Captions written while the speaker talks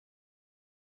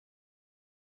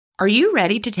Are you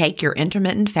ready to take your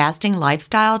intermittent fasting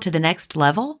lifestyle to the next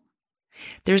level?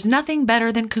 There's nothing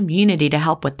better than community to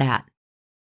help with that.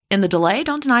 In the Delay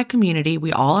Don't Deny community,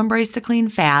 we all embrace the clean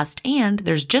fast, and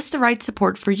there's just the right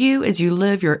support for you as you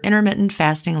live your intermittent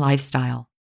fasting lifestyle.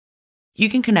 You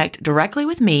can connect directly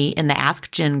with me in the Ask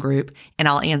Jen group, and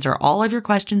I'll answer all of your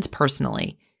questions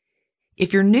personally.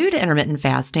 If you're new to intermittent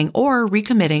fasting or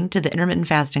recommitting to the intermittent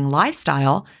fasting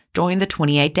lifestyle, join the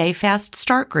 28-Day Fast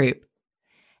Start group.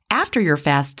 After your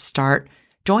fast start,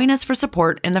 join us for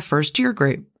support in the First Year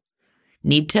group.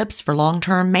 Need tips for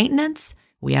long-term maintenance?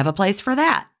 We have a place for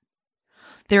that.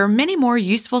 There are many more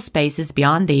useful spaces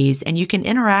beyond these, and you can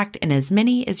interact in as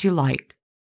many as you like.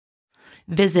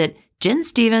 Visit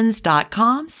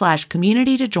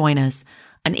jenstevens.com/community to join us.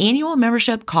 An annual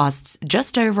membership costs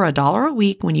just over $1 a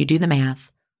week when you do the math.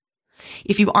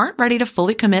 If you aren't ready to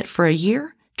fully commit for a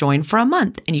year, join for a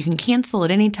month and you can cancel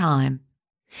at any time.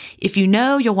 If you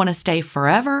know you'll want to stay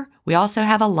forever, we also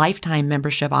have a lifetime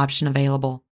membership option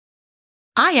available.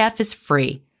 IF is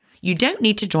free. You don't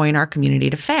need to join our community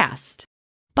to fast.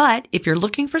 But if you're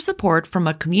looking for support from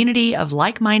a community of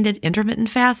like-minded intermittent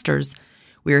fasters,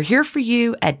 we're here for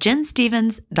you at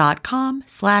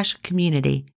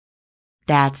jenstevens.com/community.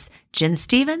 That's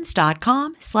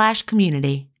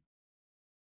jenstevens.com/community.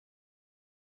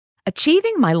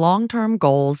 Achieving my long-term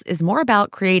goals is more about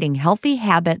creating healthy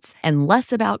habits and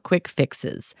less about quick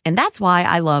fixes. And that's why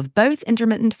I love both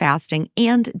intermittent fasting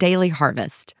and Daily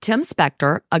Harvest. Tim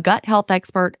Spector, a gut health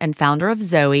expert and founder of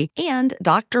Zoe, and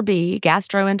Dr. B,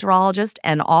 gastroenterologist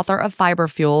and author of Fiber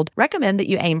Fueled, recommend that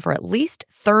you aim for at least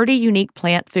 30 unique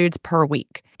plant foods per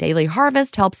week. Daily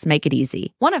Harvest helps make it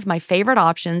easy. One of my favorite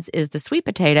options is the sweet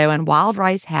potato and wild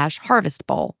rice hash harvest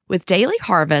bowl. With Daily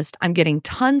Harvest, I'm getting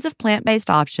tons of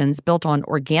plant-based options built on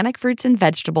organic fruits and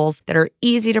vegetables that are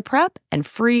easy to prep and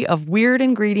free of weird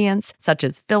ingredients such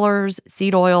as fillers,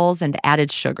 seed oils, and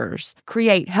added sugars.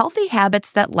 Create healthy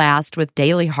habits that last with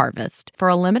Daily Harvest. For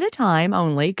a limited time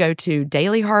only, go to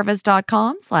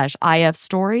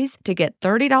dailyharvest.com/ifstories to get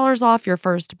 $30 off your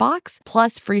first box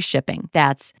plus free shipping.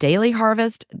 That's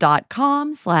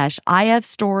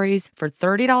dailyharvest.com/ifstories for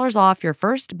 $30 off your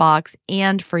first box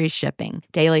and free shipping.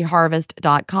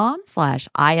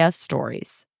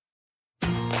 dailyharvest.com/ifstories.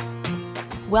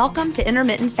 Welcome to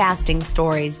Intermittent Fasting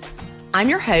Stories. I'm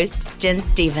your host, Jen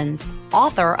Stevens,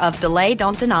 author of Delay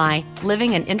Don't Deny,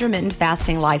 Living an Intermittent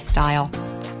Fasting Lifestyle.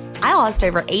 I lost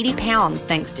over 80 pounds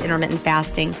thanks to intermittent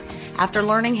fasting after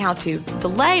learning how to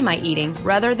delay my eating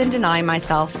rather than deny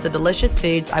myself the delicious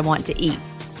foods I want to eat.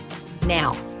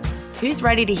 Now, who's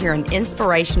ready to hear an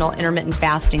inspirational intermittent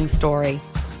fasting story?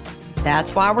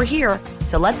 That's why we're here,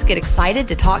 so let's get excited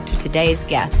to talk to today's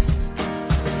guest.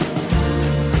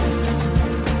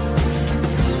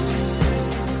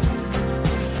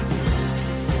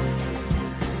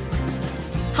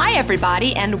 Hi,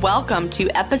 everybody, and welcome to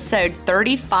episode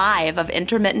 35 of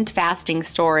Intermittent Fasting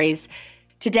Stories.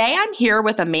 Today, I'm here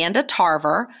with Amanda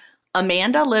Tarver.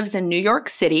 Amanda lives in New York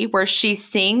City, where she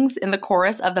sings in the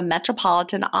chorus of the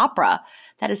Metropolitan Opera.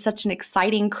 That is such an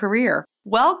exciting career.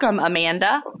 Welcome,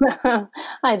 Amanda.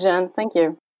 Hi, Jen. Thank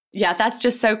you. Yeah, that's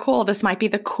just so cool. This might be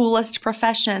the coolest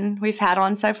profession we've had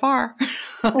on so far.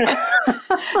 Not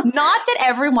that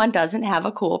everyone doesn't have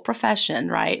a cool profession,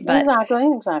 right? But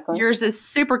exactly. Yours is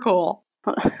super cool.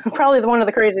 Probably one of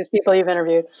the craziest people you've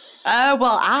interviewed. Oh,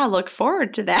 well, I look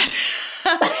forward to that.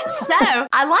 So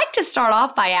I like to start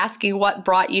off by asking what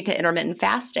brought you to intermittent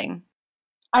fasting?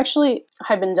 Actually,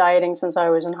 I've been dieting since I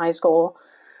was in high school.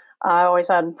 I always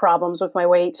had problems with my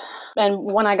weight.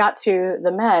 And when I got to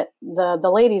the Met, the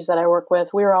ladies that I work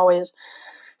with, we were always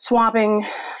swapping,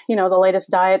 the latest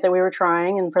diet that we were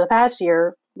trying. And for the past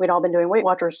year, we'd all been doing Weight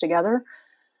Watchers together.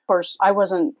 Of course, I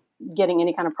wasn't getting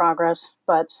any kind of progress,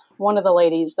 but one of the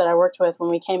ladies that I worked with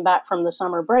when we came back from the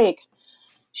summer break,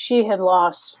 she had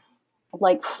lost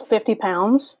like 50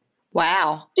 pounds.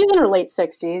 Wow. She's in her late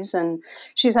 60s and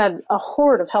she's had a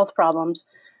horde of health problems.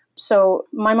 So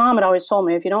my mom had always told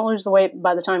me, if you don't lose the weight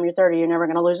by the time you're 30, you're never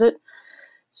going to lose it.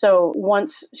 So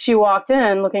once she walked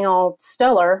in looking all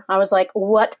stellar, I was like,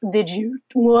 what did you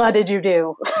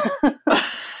do?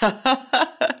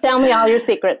 Tell me all your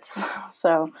secrets.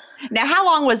 So now, how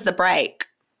long was the break?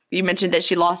 You mentioned that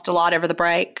she lost a lot over the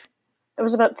break. It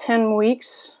was about 10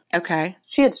 weeks. Okay.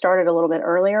 She had started a little bit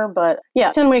earlier, but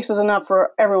 10 weeks was enough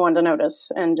for everyone to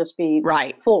notice and just be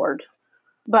floored.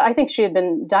 But I think she had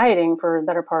been dieting for the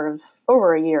better part of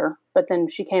over a year. But then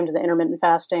she came to the intermittent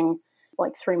fasting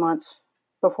like 3 months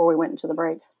before we went into the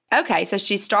break. Okay. So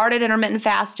she started intermittent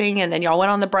fasting and then y'all went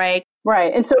on the break.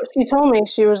 Right. And so she told me,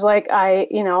 she was like, I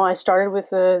started with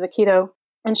the keto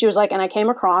And she was like, and I came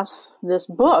across this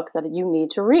book that you need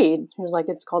to read. She was like,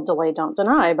 it's called Delay, Don't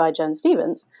Deny by Jen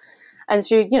Stevens. And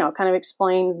she, kind of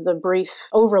explained the brief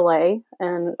overlay.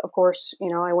 And of course,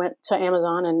 I went to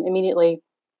Amazon and immediately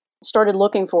started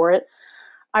looking for it.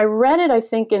 I read it, I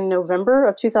think, in November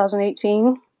of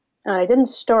 2018. And I didn't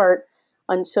start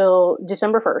until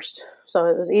December 1st. So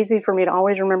it was easy for me to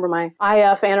always remember my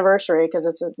IF anniversary because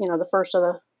it's, the first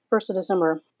of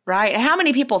December. Right. How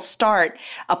many people start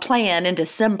a plan in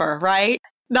December, right?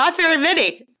 Not very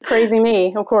many. Crazy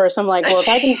me, of course. I'm like, well,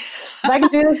 if I can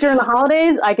do this during the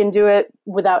holidays, I can do it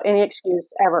without any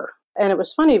excuse ever. And it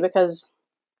was funny because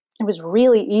it was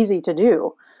really easy to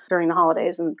do during the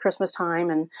holidays and Christmas time.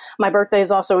 And my birthday is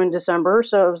also in December.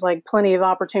 So it was like plenty of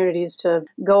opportunities to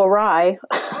go awry.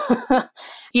 I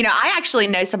actually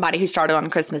know somebody who started on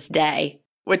Christmas Day,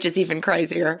 which is even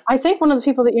crazier. I think one of the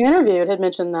people that you interviewed had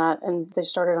mentioned that, and they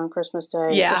started on Christmas Day.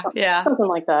 Yeah. Something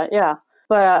like that, yeah.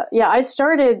 But I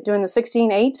started doing the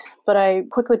 16-8, but I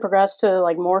quickly progressed to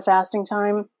like more fasting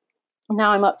time.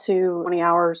 Now I'm up to 20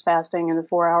 hours fasting in a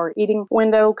 4-hour eating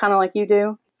window, kind of like you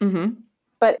do. Mm-hmm.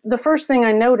 But the first thing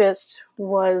I noticed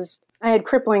was I had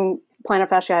crippling plantar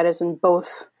fasciitis in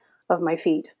both of my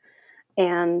feet.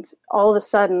 And all of a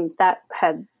sudden that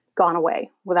had gone away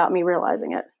without me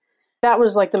realizing it. That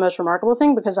was like the most remarkable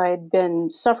thing because I had been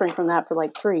suffering from that for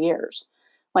like 3 years.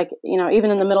 Like,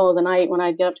 even in the middle of the night when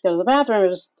I'd get up to go to the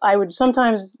bathroom, I would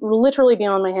sometimes literally be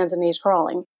on my hands and knees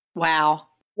crawling. Wow.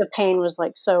 The pain was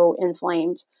like so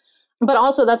inflamed. But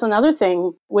also that's another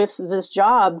thing with this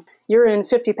job. You're in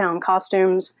 50-pound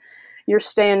costumes. You're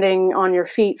standing on your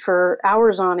feet for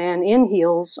hours on end in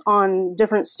heels on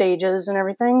different stages and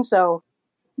everything. So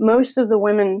most of the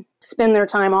women spend their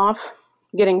time off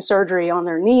getting surgery on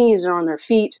their knees or on their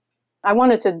feet. I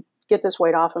wanted to get this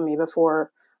weight off of me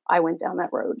before I went down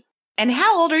that road. And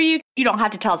how old are you? You don't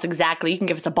have to tell us exactly. You can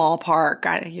give us a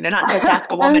ballpark. You're not supposed to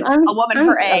ask a woman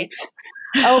her age.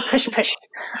 Oh, push.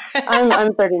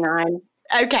 I'm 39.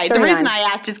 Okay. 39. The reason I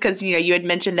asked is because, you had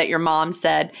mentioned that your mom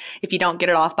said, if you don't get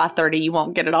it off by 30, you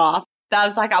won't get it off. I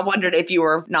was like, I wondered if you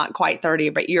were not quite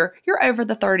 30, but you're over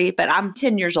the 30, but I'm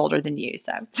 10 years older than you.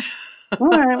 So. All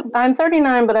right. I'm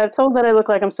 39, but I've told that I look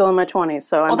like I'm still in my 20s.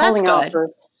 So I'm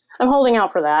holding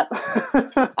out for that.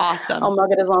 Awesome. I'll mug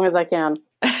it as long as I can.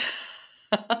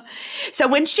 So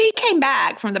when she came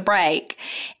back from the break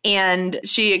and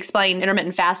she explained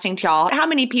intermittent fasting to y'all, how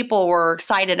many people were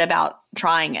excited about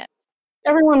trying it?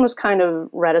 Everyone was kind of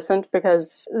reticent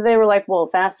because they were like, well,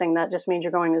 fasting, that just means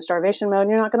you're going into starvation mode and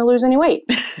you're not going to lose any weight.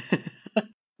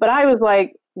 But I was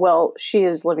like, well, she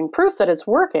is living proof that it's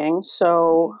working.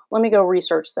 So let me go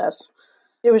research this.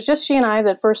 It was just she and I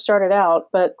that first started out,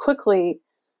 but quickly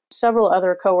several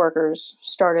other coworkers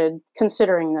started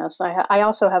considering this. I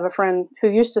also have a friend who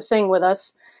used to sing with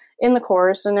us in the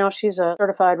chorus, and now she's a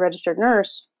certified registered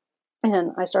nurse.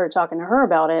 And I started talking to her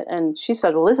about it, and she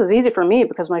said, well, this is easy for me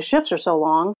because my shifts are so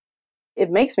long. It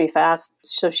makes me fast.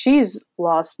 So she's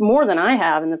lost more than I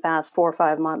have in the past 4 or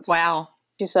 5 months. Wow.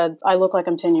 She said, I look like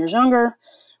I'm 10 years younger,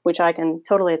 which I can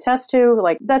totally attest to.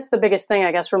 Like, that's the biggest thing,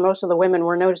 I guess, for most of the women.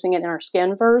 We're noticing it in our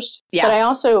skin first. Yeah.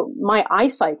 But my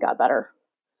eyesight got better.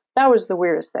 That was the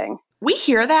weirdest thing. We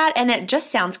hear that and it just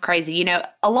sounds crazy.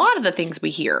 A lot of the things we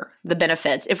hear, the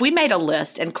benefits, if we made a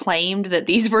list and claimed that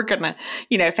these were going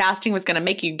to, fasting was going to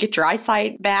make you get your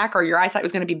eyesight back or your eyesight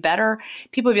was going to be better,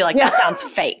 people would be like, that sounds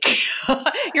fake.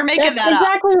 You're making that up.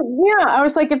 Exactly. Yeah. I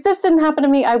was like, if this didn't happen to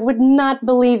me, I would not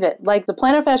believe it. Like the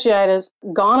plantar fasciitis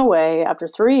gone away after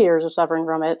 3 years of suffering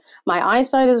from it. My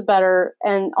eyesight is better.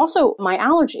 And also my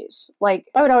allergies. Like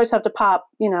I would always have to pop,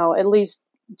 at least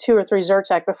 2 or 3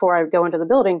 Zyrtec before I would go into the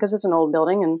building because it's an old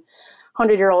building and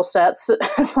 100-year-old sets.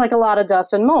 It's like a lot of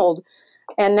dust and mold.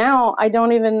 And now I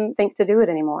don't even think to do it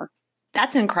anymore.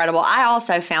 That's incredible. I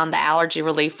also found the allergy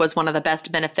relief was one of the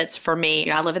best benefits for me.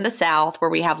 I live in the South where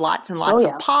we have lots and lots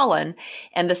of pollen,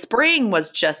 and the spring was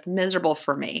just miserable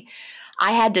for me.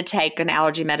 I had to take an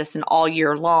allergy medicine all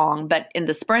year long, but in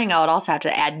the spring I would also have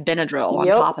to add Benadryl on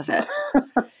top of it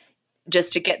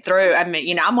just to get through. I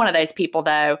mean, I'm one of those people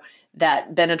though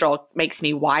that Benadryl makes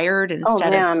me wired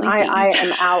instead of sleepy. I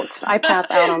am out. I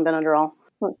pass out on Benadryl.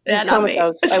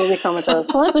 Comatose. I will be comatose.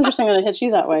 Well, that's interesting that it hits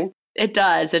you that way. It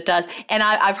does. It does. And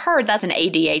I've heard that's an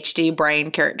ADHD brain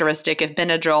characteristic. If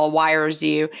Benadryl wires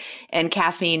you and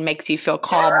caffeine makes you feel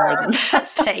calmer, then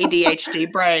that's the ADHD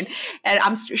brain. And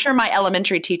I'm sure my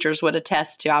elementary teachers would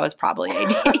attest to I was probably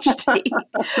ADHD.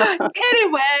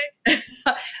 Anyway,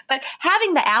 but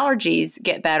having the allergies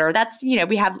get better, that's,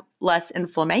 we have less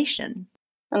inflammation.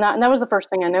 And that was the first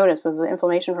thing I noticed was the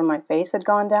inflammation from my face had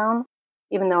gone down.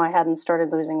 even though I hadn't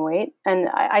started losing weight. And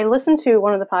I listened to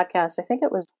one of the podcasts, I think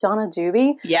it was Donna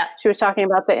Doobie. Yeah. She was talking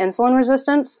about the insulin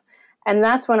resistance. And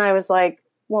that's when I was like,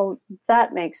 well,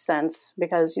 that makes sense,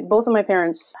 because both of my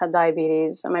parents had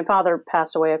diabetes and my father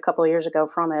passed away a couple of years ago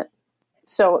from it.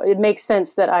 So it makes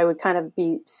sense that I would kind of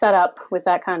be set up with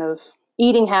that kind of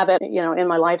eating habit, in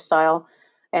my lifestyle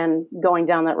and going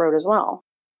down that road as well.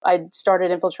 I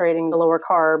started infiltrating the lower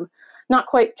carb, not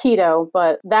quite keto,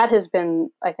 but that has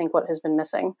been, I think, what has been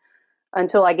missing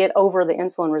until I get over the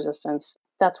insulin resistance.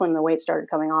 That's when the weight started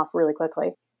coming off really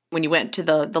quickly. When you went to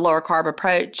the lower carb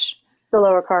approach? The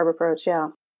lower carb approach, yeah.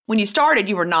 When you started,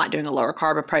 you were not doing a lower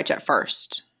carb approach at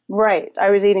first. Right. I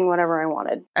was eating whatever I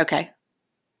wanted. Okay.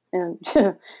 And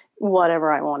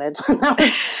whatever I wanted.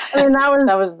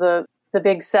 that was the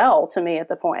big sell to me at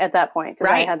that point, because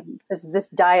right. I had this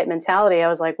diet mentality. I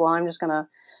was like, well, I'm just going to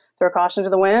throw caution to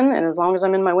the wind, and as long as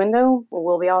I'm in my window,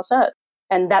 we'll be all set.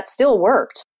 And that still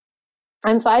worked.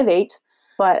 I'm 5'8",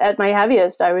 but at my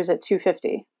heaviest, I was at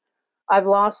 250. I've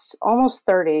lost almost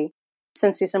 30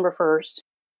 since December 1st.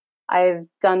 I've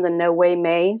done the No Weigh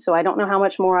May, so I don't know how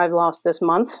much more I've lost this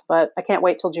month, but I can't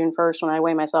wait till June 1st when I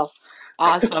weigh myself.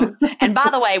 Awesome. And by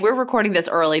the way, we're recording this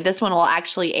early. This one will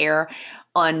actually air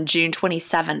on June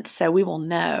 27th, so we will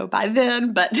know by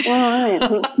then. But all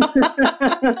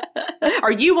right.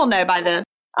 Or you will know by then.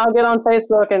 I'll get on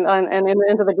Facebook and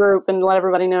into the group and let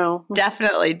everybody know.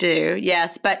 Definitely do.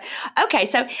 Yes. But okay.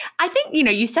 So I think,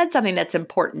 you said something that's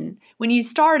important. When you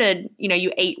started,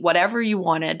 you ate whatever you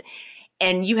wanted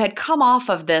and you had come off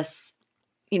of this,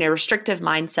 restrictive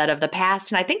mindset of the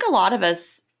past. And I think a lot of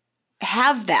us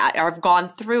have that or have gone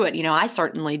through it. I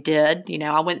certainly did.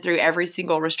 I went through every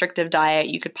single restrictive diet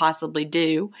you could possibly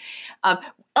do.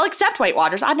 Except Weight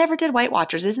Watchers. I never did Weight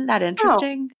Watchers. Isn't that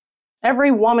interesting? Oh.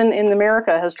 Every woman in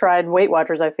America has tried Weight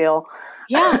Watchers, I feel.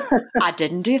 Yeah, I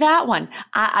didn't do that one.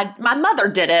 My mother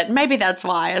did it. Maybe that's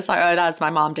why. It's like, oh, that's my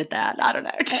mom did that. I don't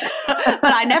know.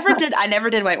 But I never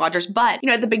did Weight Watchers. But,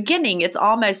 at the beginning, it's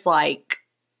almost like,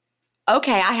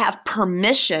 okay, I have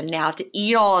permission now to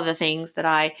eat all of the things that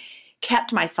I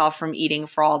kept myself from eating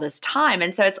for all this time.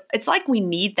 And so it's like we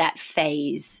need that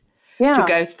phase to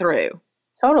go through.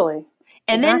 Totally.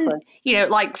 And then,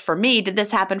 like for me, did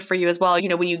this happen for you as well?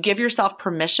 When you give yourself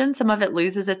permission, some of it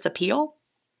loses its appeal.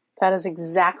 That is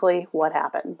exactly what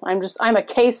happened. I'm a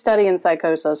case study in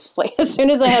psychosis. Like as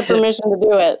soon as I had permission to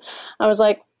do it, I was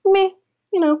like, me,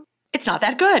 It's not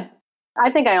that good. I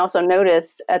think I also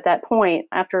noticed at that point,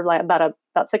 after like about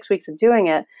 6 weeks of doing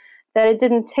it, that it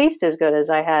didn't taste as good as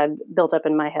I had built up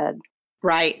in my head.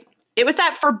 Right. It was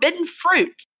that forbidden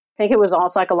fruit. I think it was all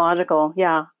psychological.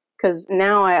 Yeah. Because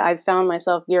now I've found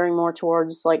myself gearing more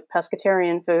towards like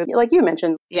pescatarian food, like you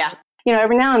mentioned. Yeah.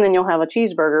 Every now and then you'll have a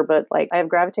cheeseburger, but like I have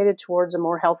gravitated towards a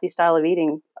more healthy style of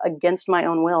eating against my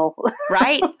own will.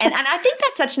 Right. And I think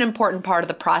that's such an important part of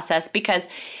the process because,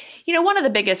 one of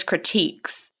the biggest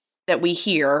critiques that we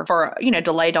hear for,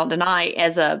 delay, don't deny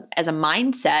as a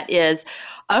mindset is,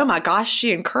 oh my gosh,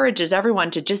 she encourages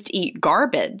everyone to just eat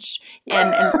garbage.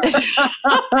 And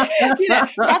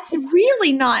that's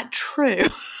really not true.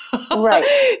 Right.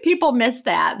 People miss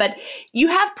that. But you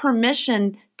have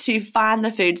permission to find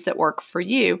the foods that work for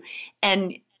you.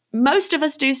 And most of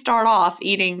us do start off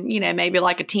eating, maybe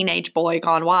like a teenage boy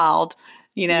gone wild,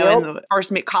 in the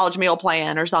first college meal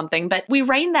plan or something. But we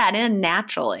rein that in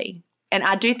naturally. And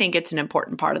I do think it's an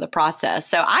important part of the process.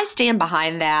 So I stand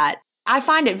behind that. I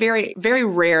find it very, very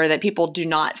rare that people do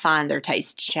not find their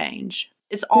tastes change.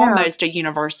 It's almost a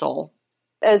universal.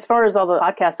 As far as all the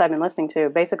podcasts I've been listening to,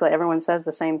 basically everyone says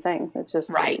the same thing. It's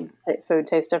just food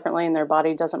tastes differently and their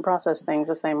body doesn't process things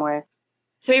the same way.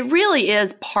 So it really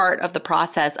is part of the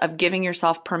process of giving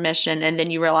yourself permission and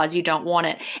then you realize you don't want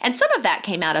it. And some of that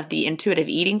came out of the intuitive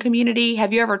eating community.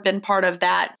 Have you ever been part of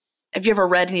that? Have you ever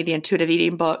read any of the intuitive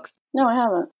eating books? No, I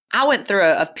haven't. I went through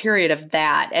a period of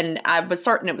that and I was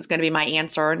certain it was going to be my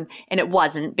answer and it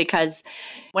wasn't because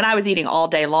when I was eating all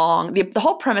day long, the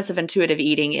whole premise of intuitive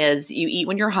eating is you eat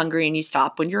when you're hungry and you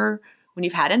stop when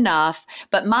you've had enough.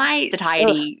 But my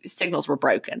satiety signals were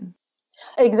broken.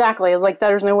 Exactly. It's like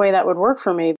there's no way that would work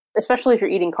for me, especially if you're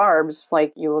eating carbs,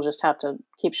 like you will just have to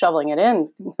keep shoveling it in.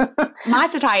 My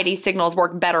satiety signals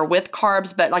work better with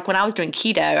carbs, but like when I was doing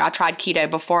keto, I tried keto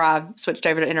before I switched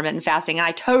over to intermittent fasting, and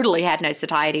I totally had no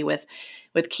satiety with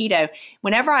keto.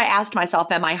 Whenever I asked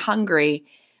myself, am I hungry?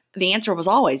 The answer was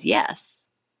always yes.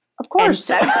 Of course.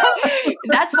 And so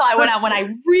that's why when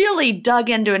I really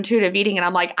dug into intuitive eating and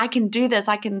I'm like, I can do this,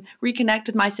 I can reconnect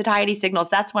with my satiety signals,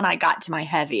 that's when I got to my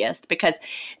heaviest because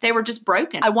they were just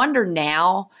broken. I wonder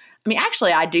now,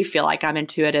 actually I do feel like I'm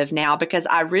intuitive now because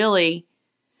I really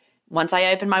once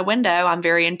I open my window, I'm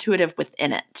very intuitive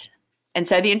within it. And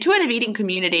so the intuitive eating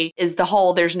community is the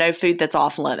whole there's no food that's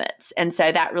off limits. And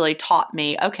so that really taught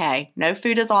me, okay, no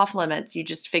food is off limits. You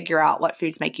just figure out what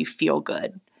foods make you feel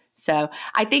good. So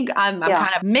I think I'm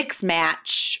kind of mix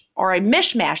match or a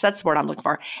mishmash. That's the word I'm looking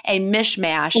for. A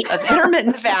mishmash of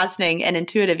intermittent fasting and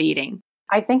intuitive eating.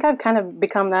 I think I've kind of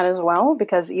become that as well,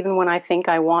 because even when I think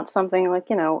I want something, like,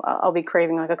 I'll be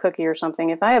craving like a cookie or something.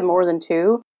 If I have more than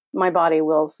two, my body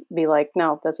will be like,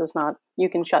 no, this is not, you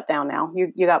can shut down now.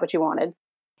 You got what you wanted.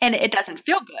 And it doesn't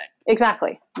feel good.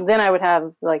 Exactly. Then I would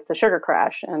have like the sugar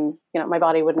crash and, my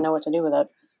body wouldn't know what to do with it.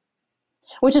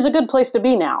 Which is a good place to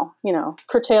be now,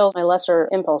 curtails my lesser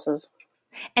impulses.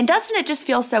 And doesn't it just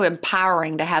feel so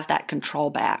empowering to have that control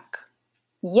back?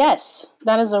 Yes,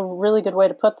 that is a really good way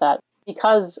to put that.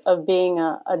 Because of being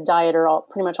a dieter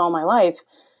pretty much all my life,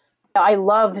 I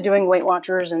loved doing Weight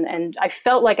Watchers, and I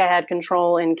felt like I had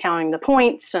control in counting the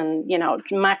points and,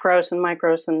 macros and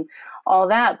micros and all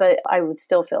that, but I would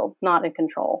still feel not in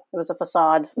control. It was a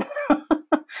facade.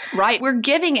 Right. We're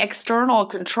giving external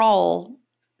control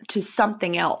to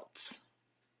something else.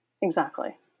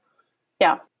 Exactly.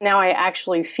 Yeah. Now I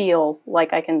actually feel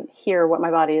like I can hear what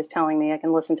my body is telling me. I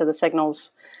can listen to the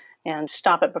signals and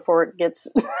stop it before it gets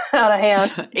out of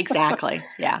hand. Exactly.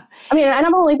 Yeah. I mean, and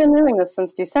I've only been doing this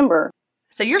since December.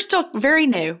 So you're still very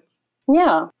new.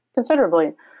 Yeah,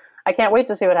 considerably. I can't wait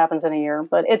to see what happens in a year.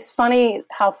 But it's funny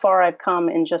how far I've come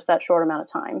in just that short amount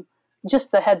of time.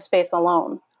 Just the headspace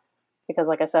alone. Because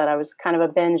like I said, I was kind of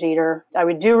a binge eater. I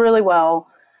would do really well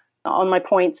on my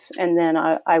points. And then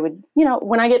I would,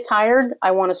 when I get tired, I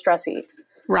want to stress eat.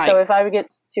 Right. So if I would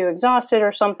get too exhausted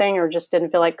or something, or just didn't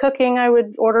feel like cooking, I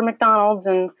would order McDonald's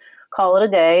and call it a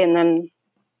day, and then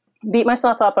beat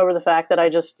myself up over the fact that I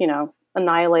just,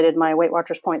 annihilated my Weight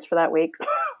Watchers points for that week.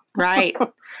 Right.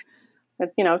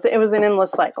 It was an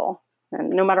endless cycle.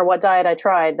 And no matter what diet I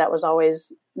tried, that was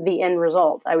always the end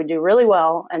result. I would do really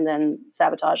well and then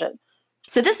sabotage it.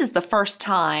 So this is the first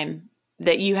time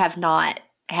that you have not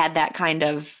had that kind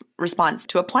of response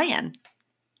to a plan.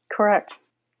 Correct.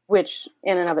 Which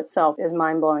in and of itself is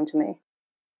mind-blowing to me.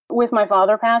 With my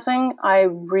father passing, I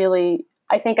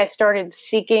think I started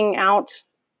seeking out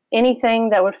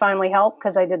anything that would finally help,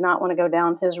 because I did not want to go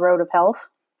down his road of health.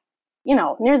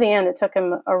 Near the end, it took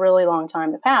him a really long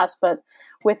time to pass, but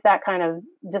with that kind of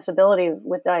disability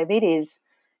with diabetes,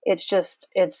 it's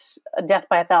a death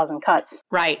by 1,000 cuts.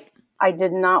 Right. I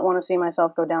did not want to see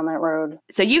myself go down that road.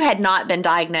 So you had not been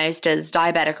diagnosed as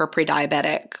diabetic or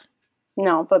pre-diabetic?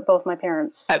 No, but both my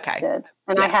parents did.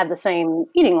 And I had the same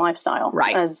eating lifestyle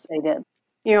as they did.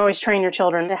 You always train your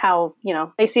children to how,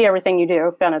 they see everything you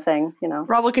do kind of thing,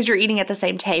 Probably because you're eating at the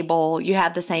same table. You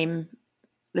have the same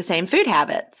food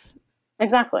habits.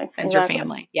 Exactly. As your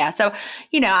family. Yeah. So,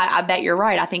 I bet you're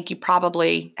right. I think you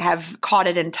probably have caught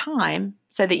it in time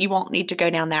so that you won't need to go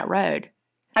down that road.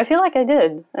 I feel like I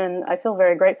did. And I feel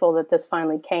very grateful that this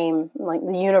finally came, like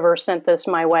the universe sent this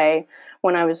my way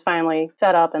when I was finally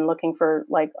fed up and looking for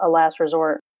like a last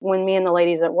resort. When me and the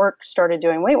ladies at work started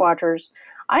doing Weight Watchers,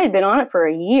 I had been on it for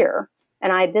a year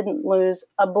and I didn't lose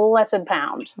a blessed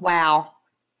pound. Wow.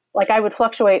 Like I would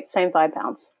fluctuate the same 5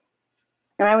 pounds.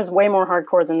 And I was way more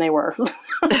hardcore than they were.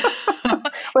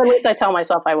 Or at least I tell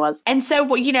myself I was. And so,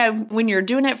 when you're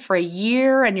doing it for a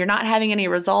year and you're not having any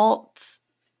results,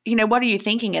 what are you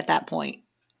thinking at that point?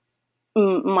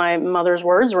 My mother's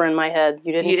words were in my head.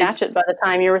 You didn't catch it by the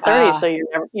time you were 30, so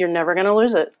you're never going to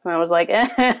lose it. And I was like,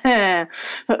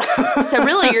 So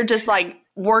really, you're just like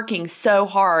working so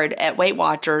hard at Weight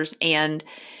Watchers and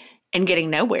getting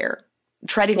nowhere,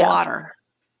 treading water.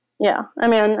 Yeah. I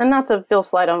mean, and not to feel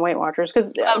slight on Weight Watchers,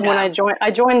 because when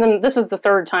I joined them, this is the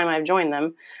third time I've joined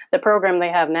them. The program they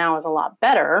have now is a lot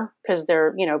better because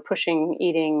they're, pushing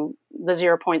eating the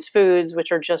 0 points foods,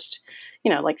 which are just,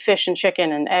 like fish and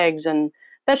chicken and eggs and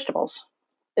vegetables.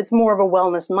 It's more of a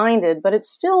wellness minded, but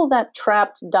it's still that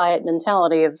trapped diet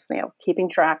mentality of, keeping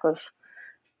track of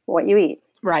what you eat.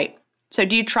 Right. So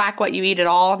do you track what you eat at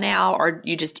all now, or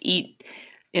you just eat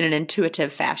in an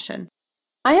intuitive fashion?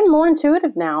 I am more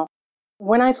intuitive now.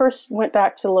 When I first went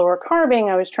back to lower carbing,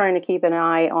 I was trying to keep an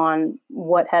eye on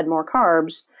what had more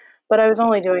carbs, but I was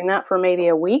only doing that for maybe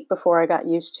a week before I got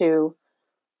used to,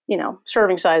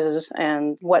 serving sizes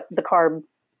and what the carb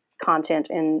content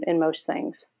in most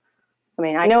things. I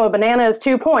mean, I know a banana is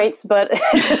 2 points, but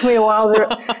it took me a while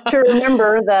to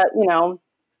remember that,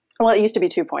 well, it used to be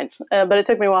 2 points, but it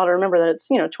took me a while to remember that it's,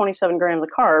 27 grams of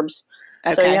carbs.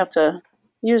 Okay. So you have to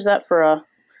use that for a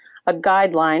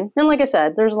guideline. And like I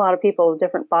said, there's a lot of people with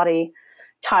different body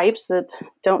types that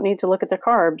don't need to look at their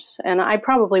carbs. And I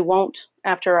probably won't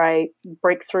after I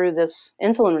break through this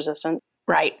insulin resistance.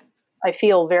 Right. I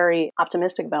feel very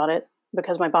optimistic about it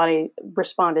because my body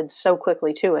responded so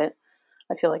quickly to it.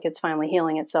 I feel like it's finally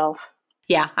healing itself.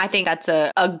 Yeah, I think that's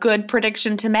a good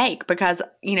prediction to make because,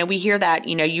 we hear that,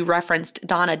 you referenced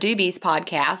Donna Doobie's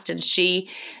podcast and she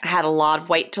had a lot of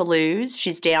weight to lose.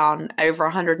 She's down over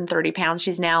 130 pounds.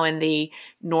 She's now in the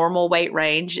normal weight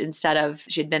range instead of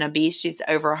she'd been obese. She's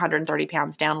over 130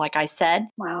 pounds down, like I said.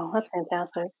 Wow, that's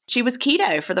fantastic. She was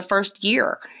keto for the first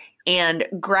year and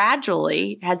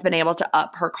gradually has been able to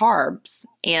up her carbs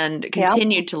and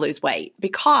continue to lose weight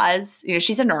because,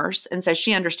 she's a nurse and so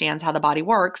she understands how the body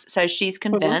works. So she's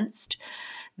convinced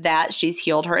that she's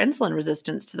healed her insulin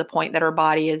resistance to the point that her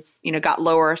body is, got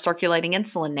lower circulating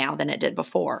insulin now than it did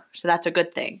before. So that's a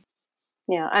good thing.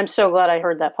 Yeah, I'm so glad I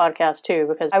heard that podcast too,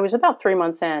 because I was about 3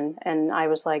 months in and I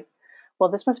was like,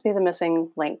 well, this must be the missing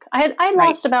link. I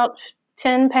lost about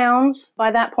 10 pounds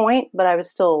by that point, but I was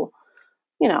still,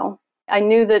 I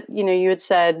knew that, you had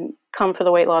said, come for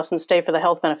the weight loss and stay for the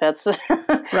health benefits.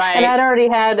 Right. And I'd already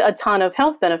had a ton of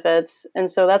health benefits.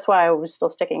 And so that's why I was still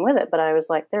sticking with it. But I was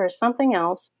like, there is something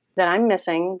else that I'm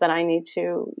missing that I need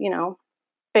to,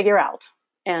 figure out.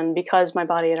 And because my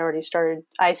body had already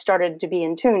I started to be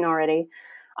in tune already,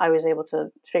 I was able to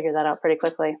figure that out pretty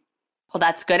quickly. Well,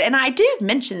 that's good. And I do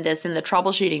mention this in the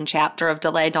troubleshooting chapter of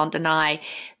Delay, Don't Deny,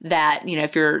 that,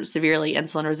 if you're severely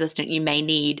insulin resistant, you may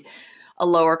need a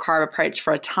lower carb approach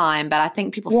for a time, but I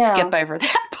think people skip over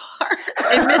that part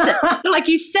and miss it. They're like,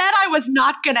 you said I was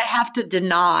not going to have to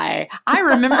deny. I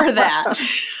remember that.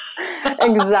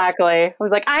 Exactly. I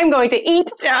was like, I'm going to eat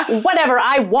whatever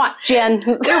I want, Jen.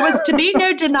 There was to be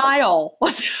no denial.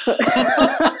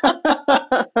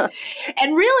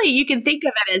 And really, you can think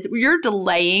of it as you're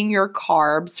delaying your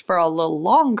carbs for a little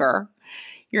longer.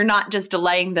 You're not just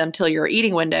delaying them till your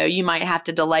eating window. You might have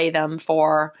to delay them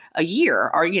for a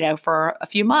year or, for a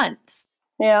few months.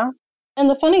 Yeah. And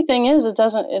the funny thing is,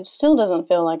 it still doesn't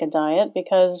feel like a diet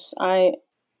because I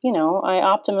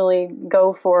optimally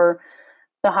go for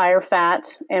the higher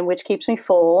fat and which keeps me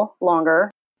full longer.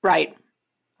 Right.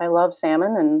 I love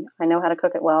salmon and I know how to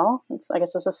cook it well. I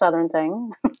guess it's a Southern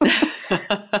thing.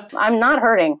 I'm not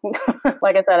hurting.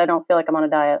 Like I said, I don't feel like I'm on a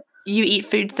diet. You eat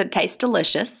foods that taste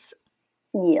delicious.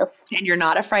 Yes. And you're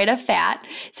not afraid of fat.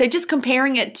 So just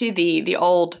comparing it to the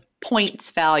old points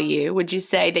value, would you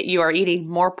say that you are eating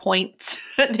more points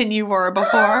than you were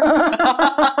before?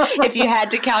 If you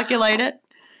had to calculate it?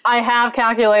 I have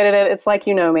calculated it. It's like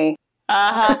you know me.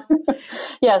 Uh-huh.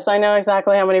 Yes, I know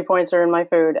exactly how many points are in my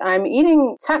food. I'm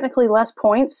eating technically less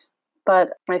points,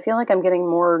 but I feel like I'm getting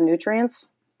more nutrients.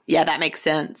 Yeah, that makes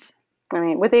sense. I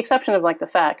mean, with the exception of like the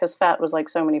fat, because fat was like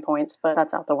so many points, but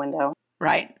that's out the window.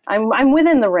 Right. I'm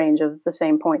within the range of the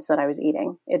same points that I was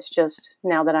eating. It's just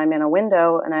now that I'm in a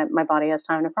window and my body has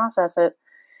time to process it,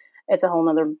 it's a whole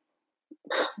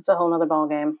nother ball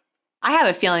game. I have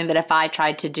a feeling that if I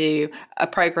tried to do a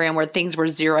program where things were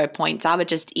 0 points, I would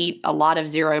just eat a lot of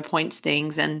 0 points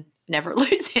things and never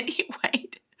lose any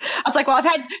weight. I was like, well, I've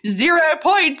had 0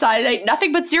 points. I ate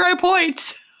nothing but 0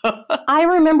 points. I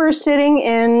remember sitting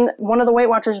in one of the Weight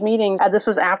Watchers meetings. This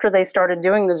was after they started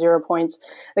doing the 0 points.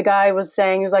 The guy was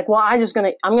saying, he was like, well, I'm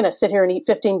going to sit here and eat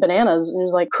 15 bananas. And he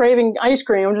was like, craving ice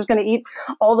cream. I'm just going to eat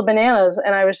all the bananas.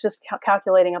 And I was just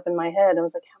calculating up in my head. I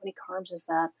was like, how many carbs is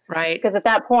that? Right. Because at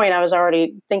that point, I was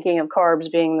already thinking of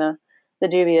carbs being the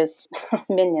dubious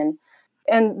minion.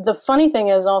 And the funny thing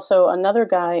is also another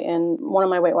guy in one of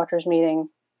my Weight Watchers meeting,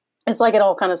 it's like it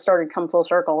all kind of started come full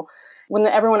circle. When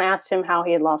everyone asked him how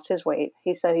he had lost his weight,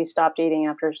 he said he stopped eating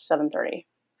after 7:30.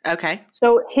 Okay.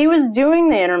 So he was doing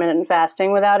the intermittent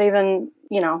fasting without even,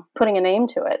 putting a name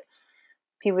to it.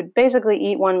 He would basically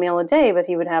eat one meal a day, but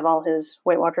he would have all his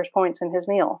Weight Watchers points in his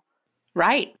meal.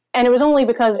 Right. And it was only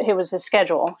because it was his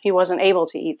schedule. He wasn't able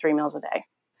to eat 3 meals a day.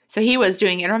 So he was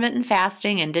doing intermittent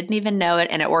fasting and didn't even know it,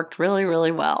 and it worked really,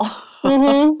 really well.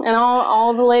 Mm-hmm. And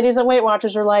all the ladies at Weight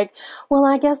Watchers are like, well,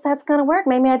 I guess that's going to work.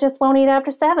 Maybe I just won't eat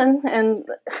after 7. And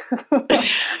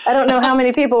I don't know how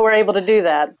many people were able to do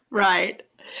that. Right.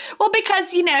 Well,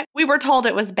 because, we were told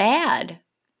it was bad.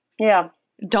 Yeah.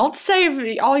 Don't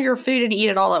save all your food and eat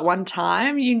it all at one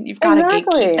time. You've got to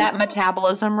keep that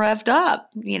metabolism revved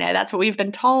up. That's what we've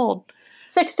been told.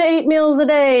 6 to 8 meals a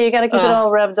day. You got to keep it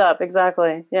all revved up.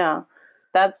 Exactly. Yeah.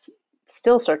 That's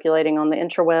still circulating on the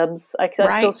interwebs. I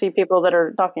still see people that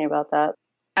are talking about that.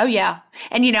 Oh, yeah.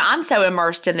 And, I'm so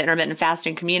immersed in the intermittent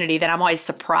fasting community that I'm always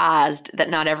surprised that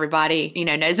not everybody,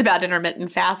 knows about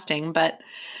intermittent fasting. But,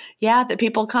 yeah, that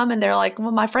people come and they're like,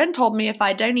 well, my friend told me if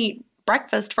I don't eat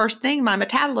breakfast first thing, my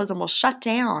metabolism will shut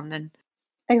down. And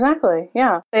Exactly.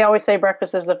 Yeah. They always say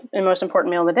breakfast is the most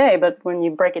important meal of the day, but when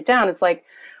you break it down, it's like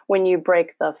when you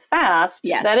break the fast,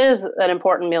 Yes. that is an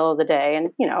important meal of the day.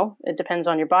 And, it depends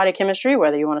on your body chemistry,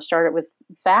 whether you want to start it with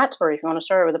fat or if you want to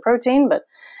start it with a protein, but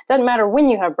it doesn't matter when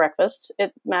you have breakfast.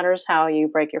 It matters how you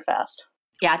break your fast.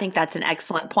 Yeah, I think that's an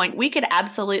excellent point. We could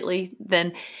absolutely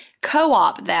then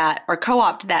co-opt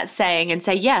that saying and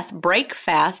say, yes, break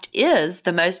fast is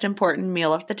the most important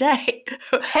meal of the day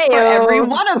for every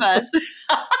one of us.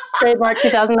 Trademark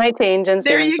 2019, Jen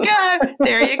There Stevens. you go.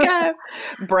 There you go.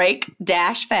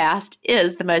 Break-fast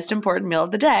is the most important meal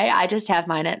of the day. I just have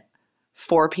mine at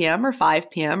 4 p.m. or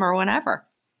 5 p.m. or whenever.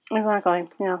 Exactly.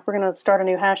 Yeah, we're going to start a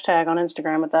new hashtag on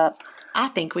Instagram with that. I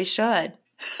think we should.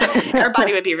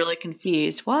 Everybody would be really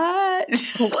confused. What?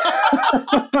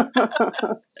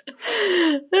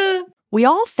 We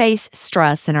all face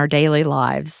stress in our daily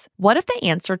lives. What if the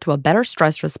answer to a better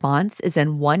stress response is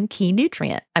in one key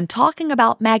nutrient? I'm talking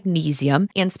about magnesium,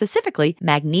 and specifically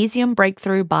Magnesium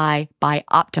Breakthrough by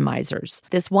Bioptimizers.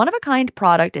 This one-of-a-kind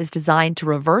product is designed to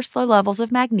reverse low levels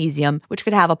of magnesium, which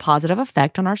could have a positive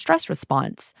effect on our stress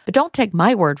response. But don't take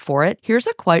my word for it. Here's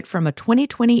a quote from a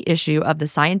 2020 issue of the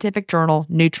scientific journal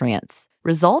Nutrients.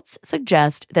 Results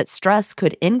suggest that stress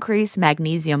could increase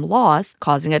magnesium loss,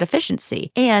 causing a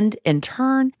deficiency, and in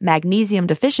turn, magnesium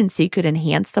deficiency could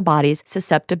enhance the body's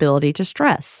susceptibility to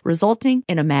stress, resulting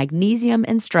in a magnesium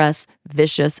and stress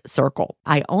vicious circle.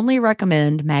 I only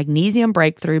recommend Magnesium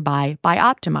Breakthrough by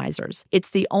Bioptimizers. It's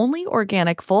the only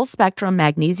organic full-spectrum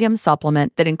magnesium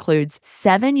supplement that includes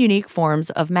 7 unique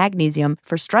forms of magnesium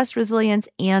for stress resilience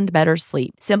and better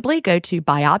sleep. Simply go to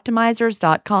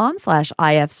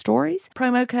bioptimizers.com/ifstories,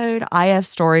 promo code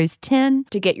IFStories10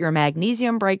 to get your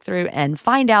Magnesium Breakthrough and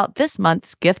find out this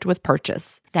month's gift with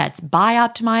purchase. That's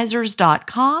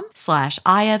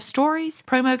bioptimizers.com/IFstories,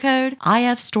 promo code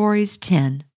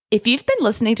IFStories10. If you've been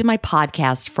listening to my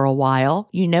podcast for a while,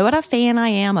 you know what a fan I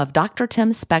am of Dr.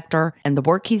 Tim Spector and the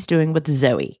work he's doing with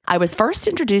Zoe. I was first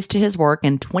introduced to his work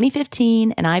in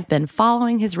 2015, and I've been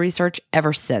following his research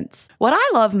ever since. What I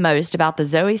love most about the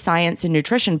Zoe Science and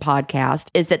Nutrition podcast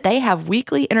is that they have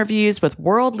weekly interviews with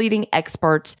world-leading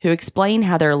experts who explain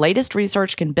how their latest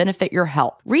research can benefit your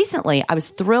health. Recently, I was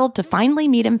thrilled to finally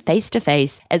meet him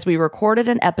face-to-face as we recorded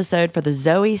an episode for the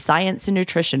Zoe Science and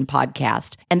Nutrition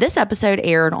podcast, and this episode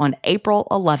aired on April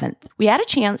 11th. We had a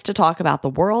chance to talk about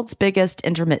the world's biggest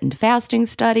intermittent fasting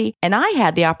study, and I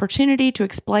had the opportunity to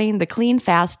explain the clean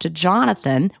fast to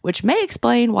Jonathan, which may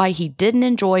explain why he didn't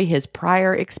enjoy his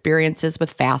prior experiences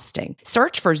with fasting.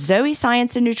 Search for Zoe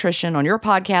Science and Nutrition on your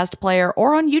podcast player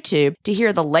or on YouTube to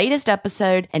hear the latest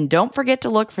episode, and don't forget to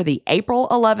look for the April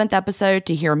 11th episode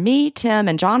to hear me, Tim,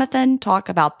 and Jonathan talk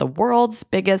about the world's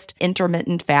biggest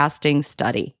intermittent fasting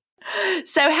study.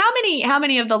 So how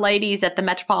many of the ladies at the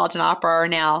Metropolitan Opera are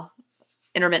now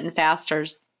intermittent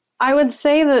fasters? I would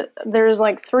say that there's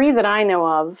like 3 that I know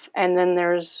of, and then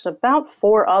there's about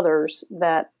 4 others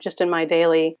that just in my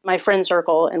friend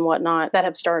circle and whatnot that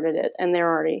have started it, and they're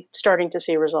already starting to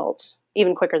see results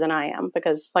even quicker than I am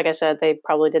because, like I said, they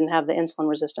probably didn't have the insulin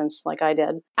resistance like I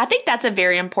did. I think that's a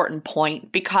very important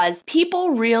point because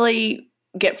people really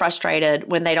get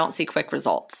frustrated when they don't see quick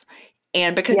results.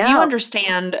 And because you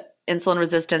understand insulin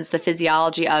resistance, the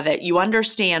physiology of it, you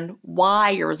understand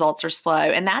why your results are slow.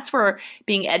 And that's where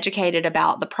being educated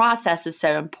about the process is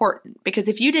so important. Because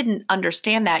if you didn't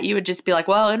understand that, you would just be like,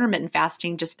 well, intermittent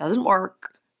fasting just doesn't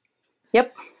work.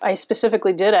 Yep. I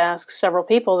specifically did ask several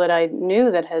people that I knew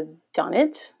that had done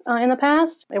it in the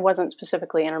past. It wasn't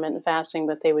specifically intermittent fasting,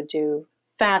 but they would do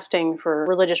fasting for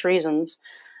religious reasons.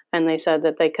 And they said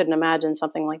that they couldn't imagine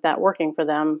something like that working for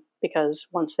them because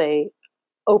once they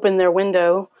open their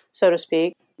window, so to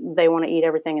speak, they want to eat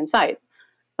everything in sight.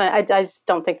 I just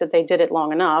don't think that they did it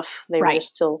long enough. They were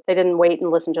just they didn't wait and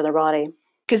listen to their body.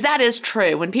 Because that is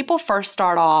true. When people first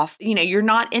start off, you're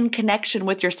not in connection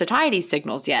with your satiety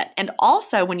signals yet. And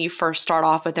also when you first start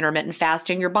off with intermittent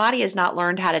fasting, your body has not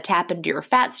learned how to tap into your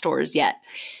fat stores yet.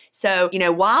 So,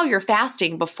 while you're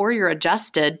fasting, before you're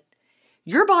adjusted,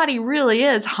 your body really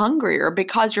is hungrier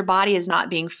because your body is not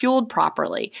being fueled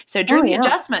properly. So during the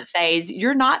adjustment phase,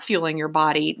 you're not fueling your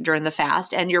body during the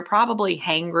fast, and you're probably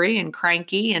hangry and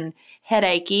cranky and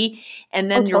headachy. And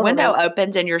then your window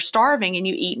opens and you're starving and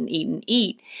you eat and eat and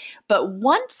eat. But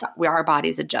once our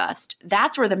bodies adjust,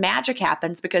 that's where the magic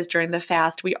happens because during the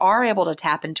fast, we are able to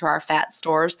tap into our fat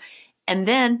stores. And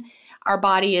then our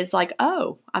body is like,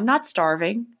 oh, I'm not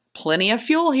starving. Plenty of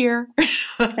fuel here.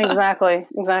 Exactly.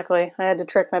 I had to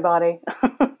trick my body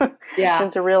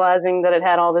into realizing that it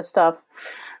had all this stuff.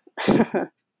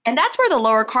 And that's where the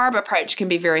lower carb approach can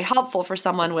be very helpful for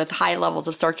someone with high levels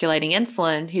of circulating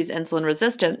insulin who's insulin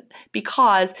resistant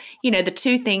because, the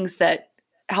two things that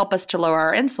help us to lower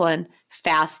our insulin,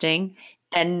 fasting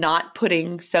and not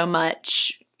putting so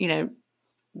much,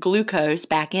 glucose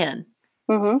back in.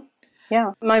 Mm-hmm.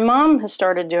 Yeah. My mom has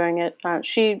started doing it.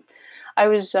 I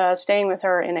was staying with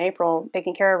her in April,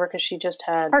 taking care of her because she just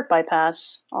had heart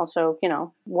bypass. Also,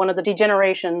 one of the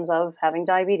degenerations of having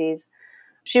diabetes.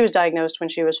 She was diagnosed when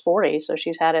she was 40, so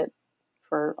she's had it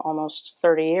for almost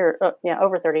 30 years.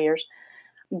 Over 30 years.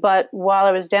 But while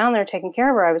I was down there taking care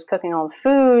of her, I was cooking all the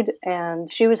food,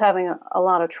 and she was having a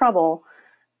lot of trouble.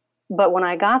 But when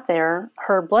I got there,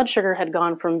 her blood sugar had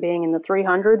gone from being in the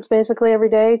 300s basically every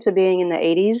day to being in the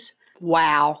 80s.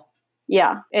 Wow.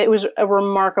 Yeah, it was a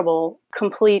remarkable,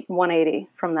 complete 180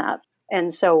 from that.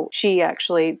 And so she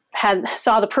actually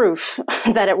saw the proof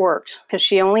that it worked because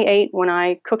she only ate when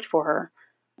I cooked for her.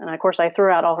 And of course, I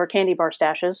threw out all her candy bar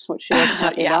stashes, which she wasn't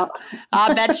happy about.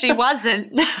 I bet she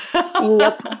wasn't.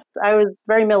 Yep. I was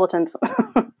very militant.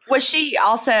 Was she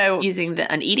also using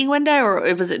an eating window,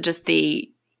 or was it just the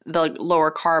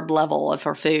lower carb level of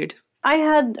her food? I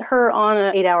had her on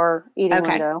an 8-hour eating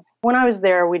window. When I was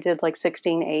there, we did like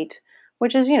 16-8,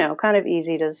 which is, kind of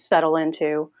easy to settle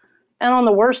into. And on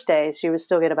the worst days, she would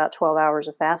still get about 12 hours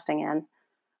of fasting in.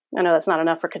 I know that's not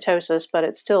enough for ketosis, but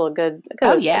it's still a good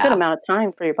amount of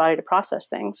time for your body to process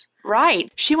things.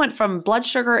 Right. She went from blood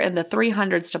sugar in the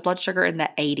 300s to blood sugar in the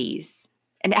 80s.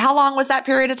 And how long was that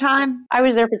period of time? I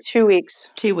was there for 2 weeks.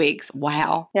 2 weeks.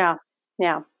 Wow. Yeah.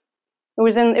 Yeah. It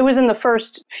was in the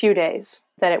first few days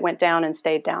that it went down and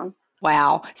stayed down.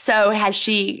 Wow. So has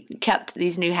she kept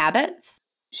these new habits?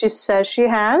 She says she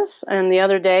has. And the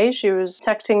other day she was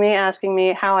texting me, asking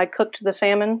me how I cooked the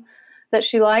salmon that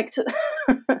she liked.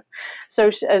 So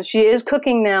she is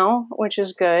cooking now, which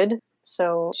is good.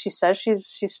 So she says she's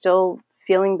still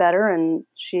feeling better, and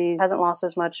she hasn't lost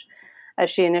as much as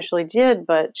she initially did,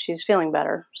 but she's feeling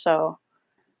better. So,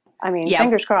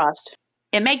 fingers crossed.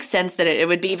 It makes sense that it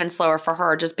would be even slower for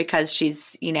her just because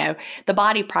she's, the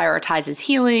body prioritizes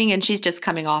healing, and she's just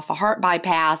coming off a heart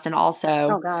bypass and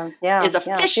also is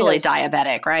officially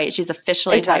diabetic, right? She's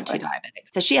officially type 2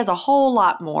 diabetic. So she has a whole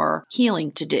lot more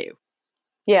healing to do.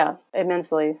 Yeah,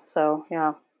 immensely. So,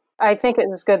 yeah. I think it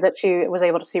was good that she was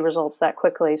able to see results that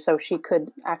quickly so she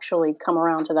could actually come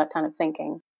around to that kind of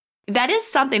thinking. That is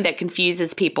something that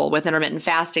confuses people with intermittent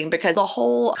fasting because the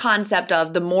whole concept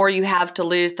of the more you have to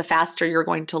lose, the faster you're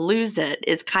going to lose it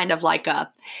is kind of like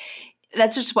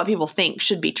that's just what people think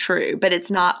should be true, but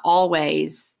it's not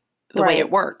always the way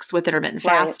it works with intermittent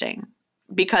fasting.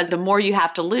 Because the more you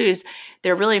have to lose,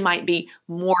 there really might be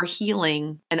more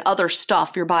healing and other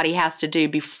stuff your body has to do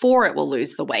before it will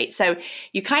lose the weight. So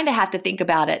you kind of have to think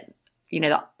about it,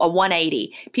 a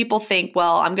 180. People think,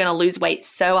 well, I'm going to lose weight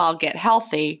so I'll get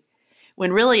healthy,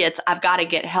 when really it's I've got to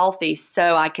get healthy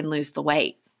so I can lose the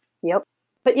weight. Yep.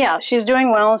 But yeah, she's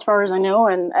doing well as far as I know.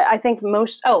 And I think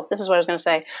this is what I was going to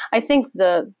say. I think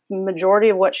the majority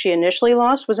of what she initially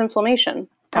lost was inflammation.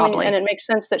 Probably. And it makes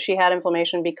sense that she had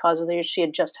inflammation because she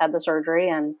had just had the surgery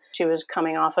and she was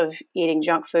coming off of eating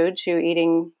junk food to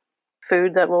eating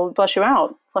food that will flush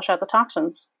out the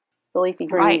toxins, the leafy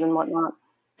greens and whatnot.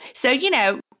 So,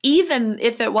 even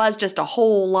if it was just a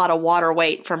whole lot of water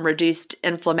weight from reduced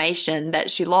inflammation that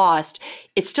she lost,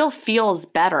 it still feels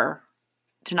better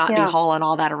to not be hauling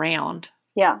all that around.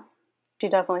 Yeah, she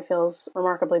definitely feels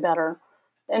remarkably better.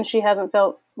 And she hasn't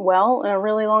felt well in a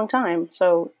really long time.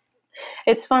 So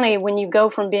it's funny, when you go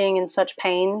from being in such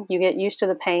pain, you get used to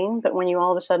the pain, but when you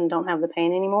all of a sudden don't have the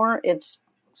pain anymore, it's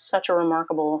such a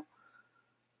remarkable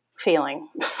feeling.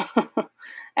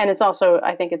 And it's also,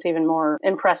 I think it's even more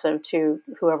impressive to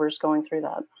whoever's going through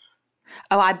that.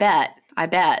 Oh, I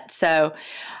bet. So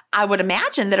I would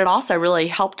imagine that it also really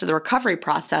helped the recovery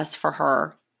process for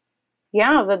her.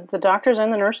 Yeah, the doctors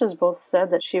and the nurses both said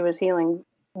that she was healing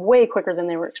way quicker than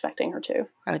they were expecting her to.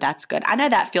 Oh, that's good. I know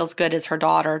that feels good as her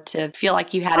daughter to feel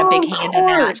like you had a big hand in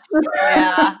that.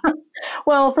 Yeah.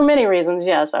 Well, for many reasons,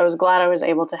 yes. I was glad I was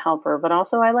able to help her, but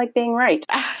also I like being right.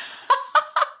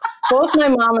 Both my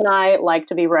mom and I like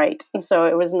to be right. So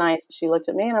it was nice. She looked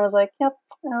at me and I was like, yep,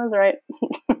 I was right.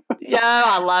 Yeah,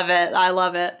 I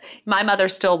love it. My mother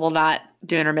still will not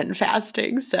do intermittent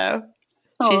fasting, so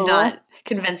she's not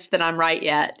convinced that I'm right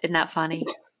yet. Isn't that funny?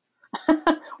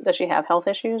 Does she have health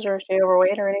issues or is she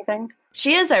overweight or anything?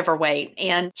 She is overweight,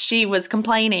 and she was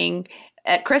complaining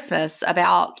at Christmas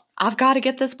about, I've got to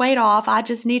get this weight off. I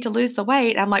just need to lose the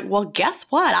weight. I'm like, well, guess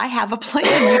what? I have a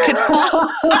plan you could follow.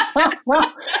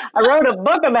 I wrote a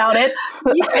book about it.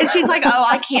 And she's like, oh,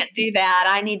 I can't do that.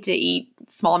 I need to eat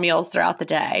small meals throughout the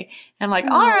day. And I'm like,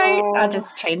 all right. I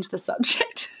just changed the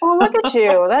subject. Oh, look at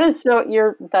you. That is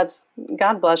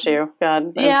God bless you.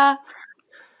 God. Yeah.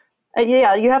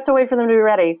 Yeah, you have to wait for them to be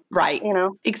ready. Right. You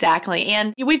know? Exactly.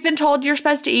 And we've been told you're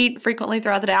supposed to eat frequently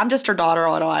throughout the day. I'm just her daughter.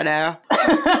 What do I know?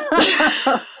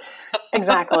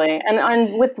 Exactly.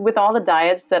 And with all the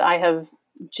diets that I have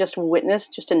just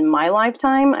witnessed just in my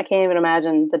lifetime, I can't even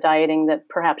imagine the dieting that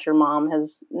perhaps your mom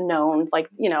has known. Like,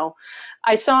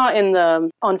 I saw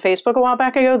on Facebook a while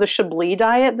back ago, the Chablis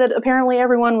diet that apparently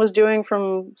everyone was doing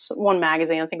from one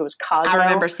magazine. I think it was Cosmo. I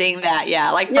remember seeing that. Yeah.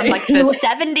 Like from like the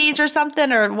 70s or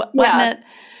something, or wasn't it?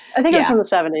 I think it was from the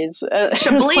 70s.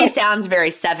 Chablis sounds very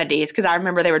 70s because I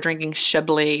remember they were drinking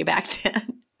Chablis back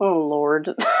then. Oh, Lord.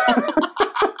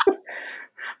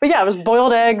 But yeah, it was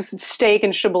boiled eggs, steak,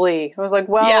 and Chablis. I was like,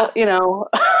 well,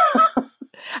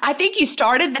 I think you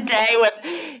started the day with,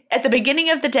 at the beginning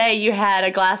of the day, you had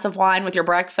a glass of wine with your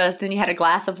breakfast, then you had a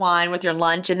glass of wine with your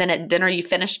lunch, and then at dinner you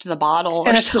finished the bottle.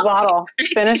 Finished the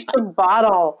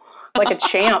bottle like a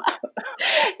champ.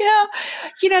 Yeah.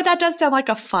 That does sound like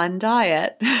a fun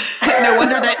diet. No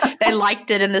wonder they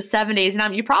liked it in the 70s.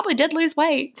 And you probably did lose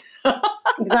weight.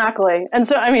 Exactly. And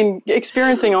so,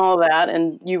 experiencing all of that,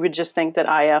 and you would just think that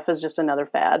IF is just another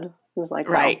fad. It was like,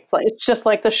 right. Well, it's just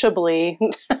like the Chablis.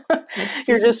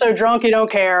 You're just so drunk you don't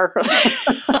care.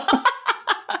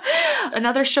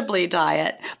 Another Chablis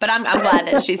diet. But I'm glad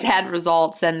that she's had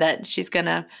results and that she's going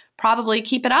to probably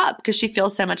keep it up because she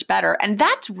feels so much better. And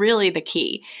that's really the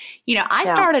key. I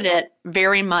started it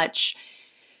very much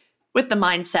with the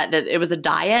mindset that it was a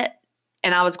diet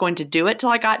and I was going to do it till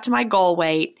I got to my goal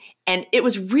weight. And it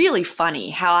was really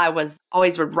funny how I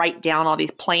always would write down all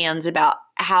these plans about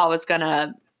how I was going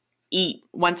to eat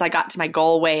once I got to my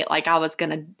goal weight. Like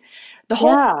the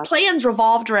whole plans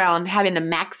revolved around having the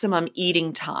maximum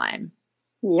eating time.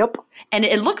 Yep. And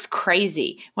it looks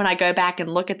crazy when I go back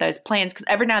and look at those plans because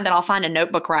every now and then I'll find a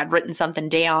notebook where I'd written something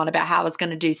down about how I was going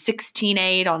to do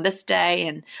 16-8 on this day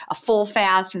and a full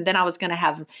fast, and then I was going to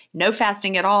have no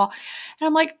fasting at all. And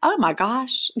I'm like, oh my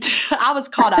gosh, I was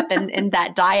caught up in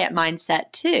that diet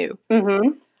mindset too. Mm-hmm.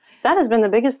 That has been the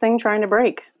biggest thing trying to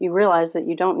break. You realize that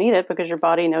you don't need it because your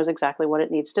body knows exactly what it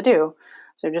needs to do.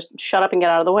 So just shut up and get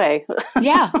out of the way.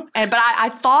 Yeah. But I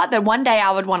thought that one day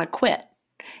I would want to quit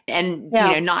and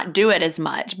not do it as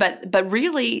much. But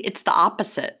really, it's the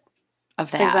opposite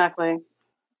of that. Exactly.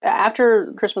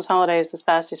 After Christmas holidays this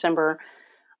past December,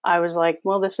 I was like,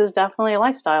 well, this is definitely a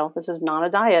lifestyle. This is not a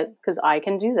diet because I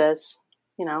can do this,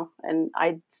 and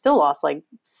I still lost like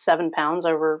 7 pounds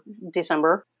over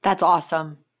December. That's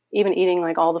awesome. Even eating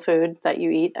like all the food that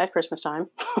you eat at Christmas time.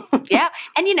 Yeah.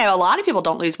 And, a lot of people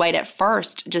don't lose weight at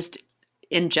first, just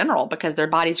in general, because their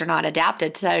bodies are not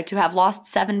adapted. So to have lost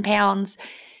 7 pounds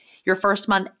your first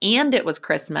month and it was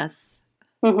Christmas,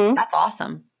 that's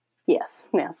awesome. Yes.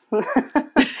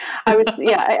 I was,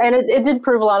 and it did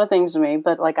prove a lot of things to me,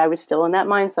 but like I was still in that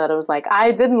mindset. I was like,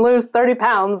 I didn't lose 30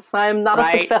 pounds. I'm not a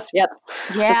success yet.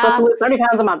 Yeah. I'm supposed to lose 30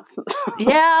 pounds a month.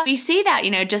 Yeah. You see that,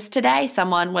 just today,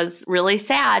 someone was really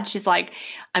sad. She's like,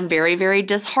 I'm very, very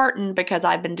disheartened because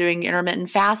I've been doing intermittent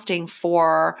fasting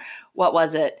for, what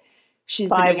was it? She's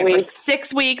been doing it for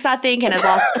 6 weeks, I think, and has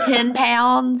lost 10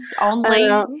 pounds only.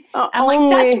 I'm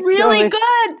like, that's really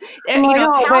good.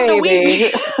 A pound a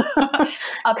week.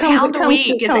 A pound a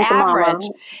week is average.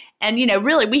 And,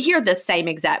 really, we hear the same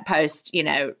exact post,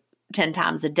 10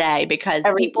 times a day because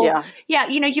people,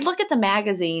 you look at the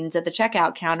magazines at the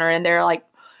checkout counter and they're like,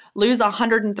 lose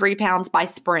 103 pounds by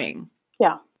spring.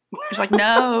 Yeah. It's like,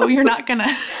 no, you're not going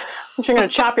to. You're going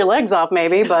to chop your legs off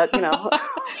maybe, but,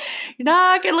 You're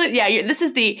not going to, this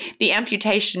is the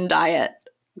amputation diet.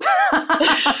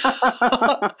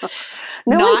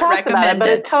 Nobody talks about it, but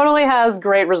it totally has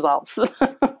great results.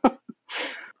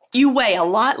 You weigh a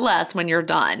lot less when you're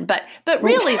done. But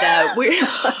really, though,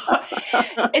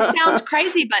 it sounds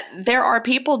crazy, but there are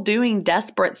people doing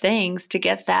desperate things to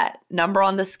get that number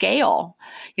on the scale.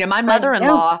 My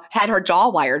mother-in-law had her jaw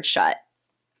wired shut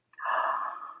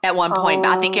at one point,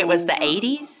 but I think it was the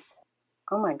 80s.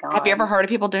 Oh, my God. Have you ever heard of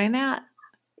people doing that?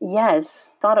 Yes.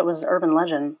 Thought it was urban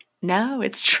legend. No,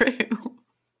 it's true.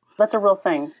 That's a real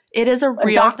thing. It is a real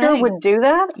thing. A doctor would do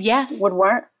that? Yes. Would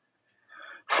work?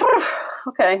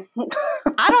 Okay.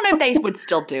 I don't know if they would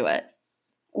still do it.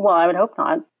 Well, I would hope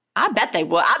not. I bet they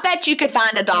would. I bet you could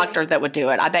find a doctor that would do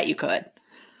it. I bet you could.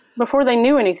 Before they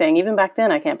knew anything. Even back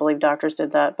then, I can't believe doctors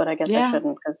did that, but I guess I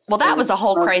shouldn't. Well, that was a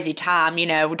whole crazy time.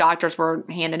 Doctors were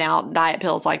handing out diet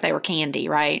pills like they were candy,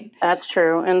 right? That's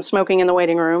true. And smoking in the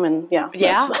waiting room. And yeah.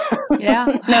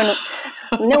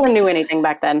 No one knew anything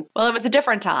back then. Well, it was a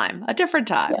different time.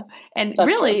 Yes, and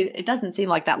really, it doesn't seem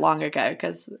like that long ago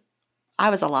because I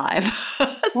was alive.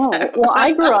 Well,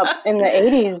 I grew up in the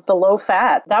 80s, the low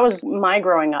fat. That was my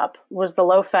growing up, was the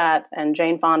low fat and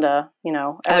Jane Fonda.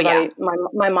 Everybody,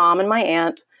 my mom and my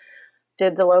aunt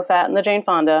did the low fat and the Jane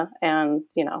Fonda, and,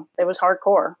 it was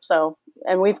hardcore. So,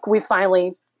 and we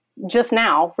finally just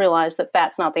now realized that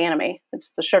fat's not the enemy.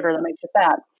 It's the sugar that makes you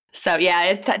fat. So,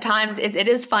 at times it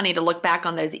is funny to look back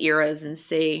on those eras and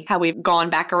see how we've gone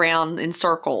back around in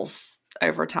circles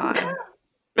over time.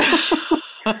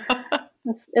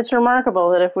 It's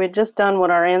remarkable that if we'd just done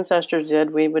what our ancestors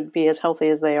did, we would be as healthy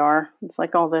as they are. It's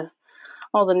like all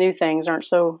the new things aren't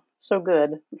so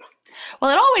good.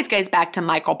 Well, it always goes back to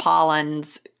Michael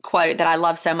Pollan's quote that I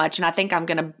love so much, and I think I'm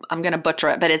gonna butcher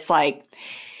it, but it's like,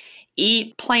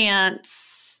 eat plants.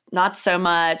 Not so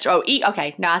much. Oh, eat.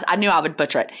 Okay. No, I knew I would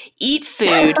butcher it. Eat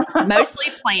food, mostly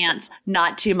plants,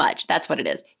 not too much. That's what it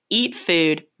is. Eat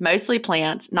food, mostly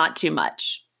plants, not too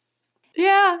much.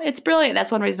 Yeah, it's brilliant.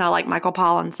 That's one reason I like Michael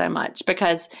Pollan so much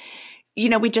because,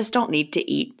 we just don't need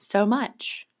to eat so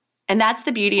much. And that's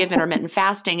the beauty of intermittent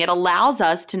fasting. It allows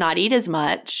us to not eat as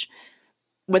much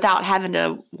without having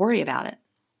to worry about it.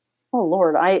 Oh,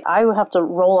 Lord, I would have to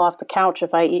roll off the couch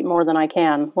if I eat more than I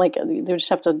can. Like, they just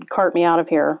have to cart me out of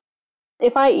here.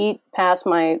 If I eat past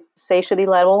my satiety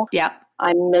level,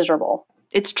 I'm miserable.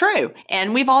 It's true.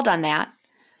 And we've all done that.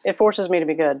 It forces me to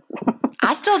be good.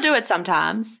 I still do it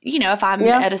sometimes. If I'm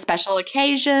at a special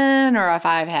occasion or if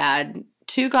I've had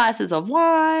 2 glasses of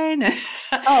wine.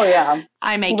 Oh, yeah.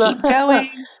 I may keep going.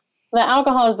 The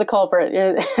alcohol is the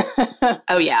culprit.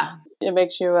 Oh, yeah. It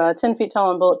makes you 10 feet tall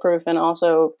and bulletproof and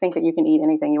also think that you can eat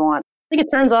anything you want. I think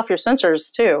it turns off your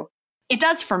sensors, too. It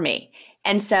does for me.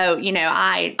 And so,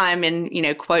 I'm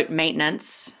in, quote,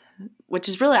 maintenance, which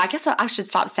is really, I guess I should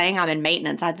stop saying I'm in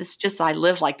maintenance. I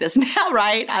live like this now,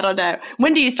 right? I don't know.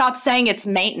 When do you stop saying it's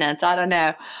maintenance? I don't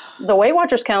know. The Weight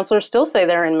Watchers counselors still say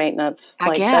they're in maintenance.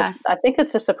 I guess. I think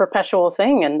it's just a perpetual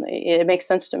thing, and it makes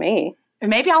sense to me.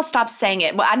 Maybe I'll stop saying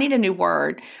it. Well, I need a new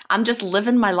word. I'm just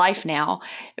living my life now.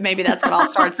 Maybe that's what I'll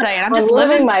start saying. I'm just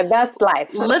living my best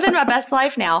life. Living my best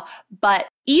life now. But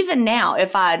even now,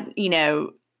 if I,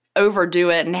 overdo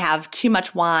it and have too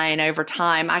much wine over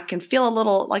time, I can feel a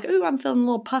little like, ooh, I'm feeling a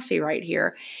little puffy right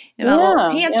here. My little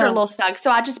pants are a little snug.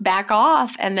 So I just back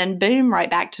off and then boom, right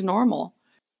back to normal.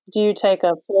 Do you take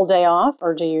a full day off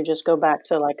or do you just go back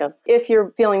to if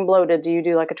you're feeling bloated, do you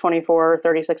do like a 24 or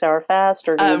 36 hour fast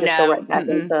or do you just go right back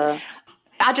into...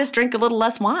 I just drink a little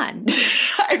less wine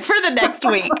for the next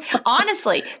week.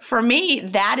 Honestly, for me,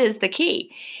 that is the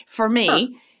key. For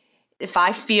me, if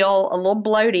I feel a little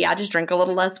bloaty, I just drink a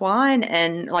little less wine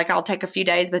and I'll take a few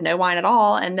days with no wine at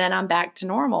all and then I'm back to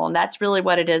normal. And that's really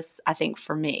what it is, I think,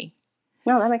 for me.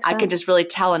 No, that makes sense. I can just really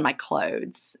tell in my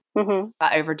clothes if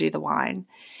I overdo the wine.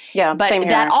 Yeah, but same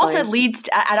here, that actually. also leads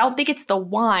to, I don't think it's the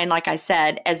wine, like I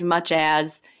said, as much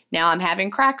as now I'm having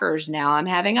crackers, now I'm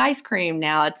having ice cream,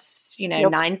 now it's,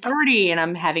 9:30 and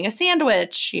I'm having a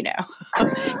sandwich, it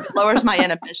lowers my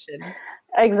inhibition.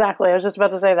 Exactly. I was just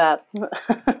about to say that.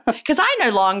 Because I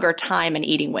no longer time an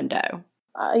eating window.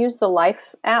 I use the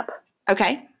Life app.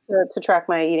 Okay. To track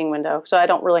my eating window. So I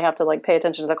don't really have to pay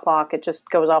attention to the clock. It just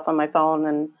goes off on my phone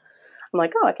and I'm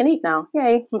like, oh, I can eat now.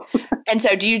 Yay. And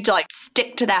so do you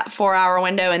stick to that 4-hour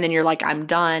window and then you're like, I'm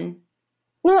done?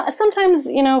 No, sometimes,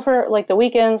 for the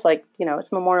weekends,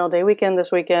 it's Memorial Day weekend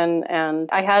this weekend and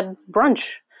I had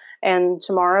brunch and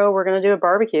tomorrow we're going to do a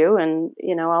barbecue and,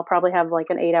 I'll probably have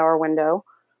an 8-hour window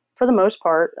for the most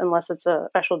part, unless it's a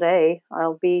special day.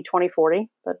 I'll be 20/40,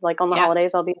 but on the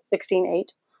holidays, I'll be 16/8.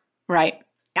 Right.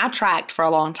 I tracked for a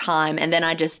long time and then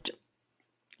I just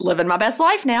living my best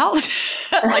life now.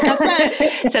 Like I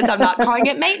said, since I'm not calling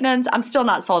it maintenance, I'm still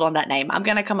not sold on that name. I'm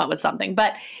going to come up with something,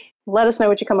 but let us know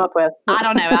what you come up with. I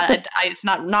don't know. It's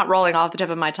not rolling off the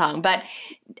tip of my tongue, but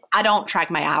I don't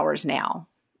track my hours now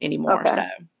anymore. Okay.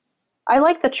 So I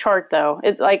like the chart though.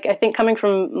 It's I think coming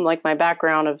from my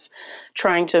background of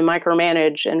trying to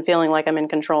micromanage and feeling like I'm in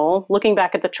control, looking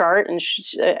back at the chart and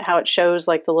how it shows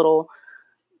the little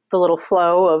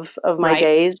flow of my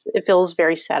days, it feels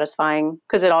very satisfying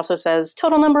because it also says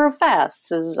total number of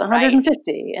fasts is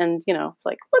 150. Right. And, it's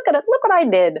look at it. Look what I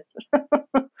did.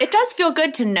 It does feel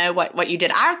good to know what you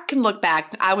did. I can look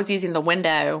back. I was using the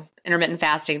Window intermittent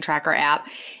fasting tracker app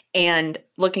and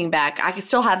looking back, I can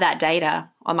still have that data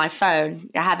on my phone.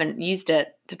 I haven't used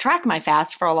it to track my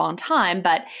fast for a long time,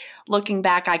 but looking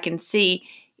back, I can see,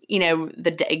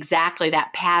 exactly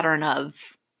that pattern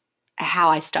of how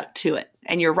I stuck to it.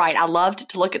 And you're right. I loved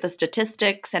to look at the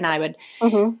statistics, and I would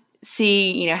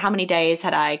see, how many days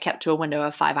had I kept to a window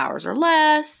of 5 hours or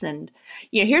less. And,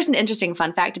 here's an interesting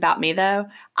fun fact about me, though.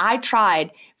 I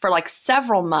tried for like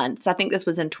several months. I think this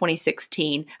was in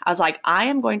 2016. I was like, I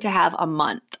am going to have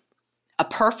a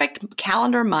perfect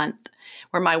calendar month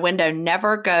where my window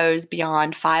never goes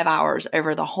beyond 5 hours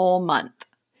over the whole month.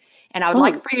 And I would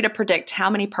like for you to predict how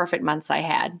many perfect months I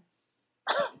had.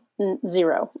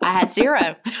 0. I had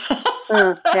 0.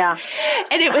 Yeah.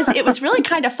 And it was really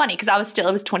kind of funny because it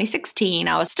was 2016.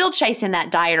 I was still chasing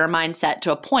that dieter mindset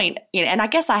to a point, and I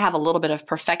guess I have a little bit of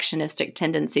perfectionistic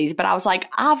tendencies, but I was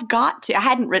like, I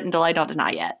hadn't written Delay Don't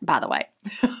Deny yet, by the way.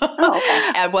 Oh,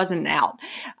 okay. I wasn't out.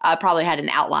 I probably had an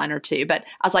outline or two, but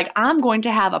I was like, I'm going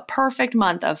to have a perfect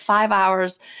month of 5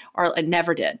 hours, or it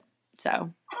never did.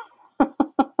 So.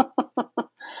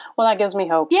 Well, that gives me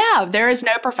hope. Yeah, there is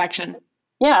no perfection.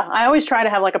 Yeah, I always try to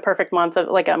have like a perfect month of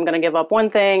like, I'm going to give up one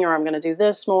thing or I'm going to do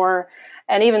this more.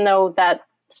 And even though that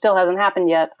still hasn't happened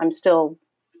yet,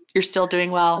 You're still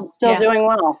doing well. I'm still doing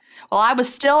well. Well, I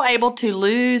was still able to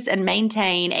lose and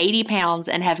maintain 80 pounds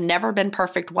and have never been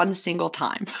perfect one single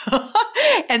time.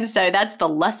 And so that's the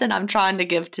lesson I'm trying to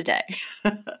give today.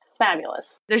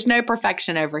 Fabulous. There's no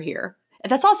perfection over here.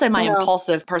 That's also my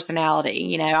impulsive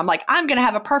personality. I'm like, I'm going to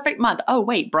have a perfect month. Oh,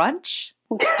 wait, brunch?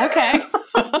 Okay.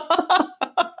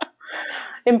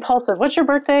 Impulsive. What's your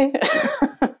birthday?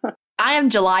 I am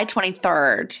July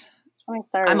 23rd.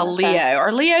 23rd. I'm a Leo.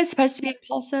 Are Leos supposed to be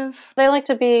impulsive? They like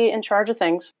to be in charge of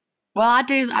things. Well, I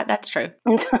do. That's true.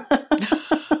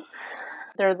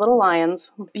 They're little lions.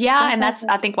 Yeah, and that's,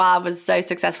 I think, why I was so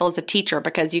successful as a teacher,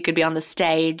 because you could be on the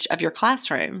stage of your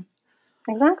classroom.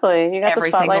 Exactly. You got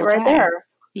every the spotlight right there.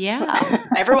 Yeah.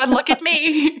 Everyone look at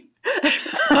me.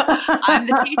 I'm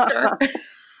the teacher.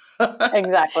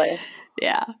 Exactly.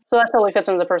 Yeah. So that totally fits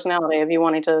into the personality of you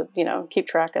wanting to, keep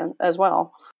track as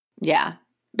well. Yeah.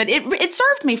 But it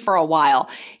served me for a while.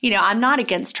 I'm not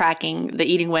against tracking the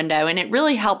eating window, and it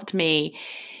really helped me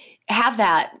have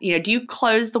that. Do you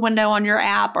close the window on your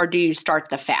app, or do you start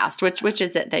the fast? Which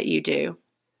is it that you do?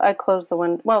 I close the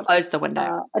window. Well, close the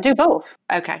window. I do both.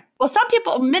 Okay. Well, some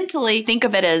people mentally think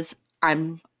of it as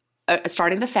I'm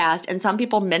starting the fast, and some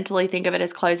people mentally think of it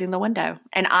as closing the window.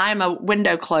 And I'm a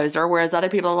window closer, whereas other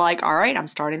people are like, all right, I'm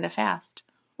starting the fast.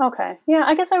 Okay. Yeah,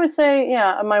 I guess I would say,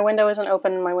 my window isn't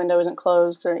open, my window isn't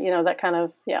closed, or, that kind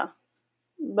of, yeah.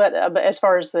 But as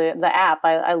far as the app,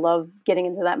 I love getting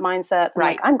into that mindset.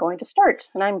 Right. I'm going to start,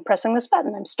 and I'm pressing this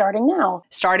button. I'm starting now.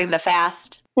 Starting the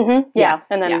fast. Mm-hmm. Yeah.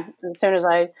 And then as soon as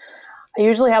I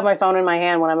usually have my phone in my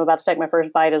hand when I'm about to take my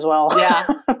first bite as well. Yeah.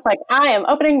 Like, I am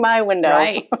opening my window.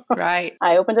 Right. Right.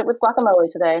 I opened it with guacamole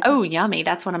today. Oh, yummy.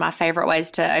 That's one of my favorite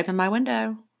ways to open my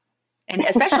window. And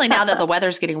especially now that the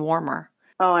weather's getting warmer.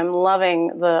 Oh, I'm loving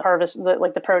the harvest,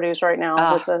 the produce right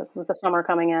now with the summer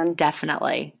coming in.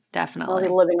 Definitely. I'll be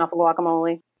living off of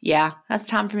guacamole. Yeah, that's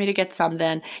time for me to get some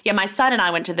then. Yeah, my son and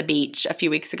I went to the beach a few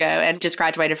weeks ago and just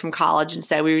graduated from college. And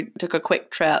so we took a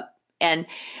quick trip. And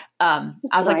I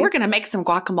was like, we're going to make some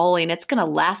guacamole, and it's going to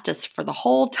last us for the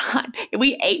whole time.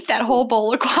 We ate that whole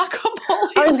bowl of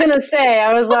guacamole. I was going to say,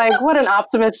 I was like, what an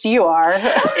optimist you are.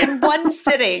 In one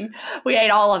sitting, we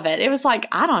ate all of it. It was like,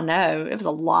 I don't know. It was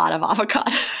a lot of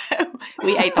avocado.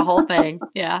 We ate the whole thing.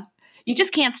 Yeah. You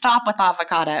just can't stop with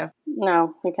avocado.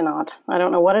 No, you cannot. I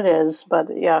don't know what it is, but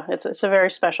yeah, it's a very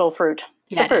special fruit.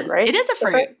 It's a fruit, right? It is a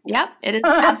fruit. Yep. It is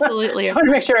absolutely a fruit. I want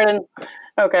to make sure I didn't.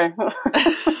 Okay.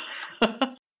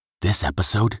 This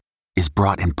episode is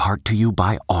brought in part to you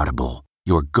by Audible,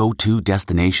 your go-to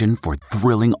destination for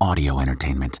thrilling audio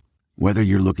entertainment. Whether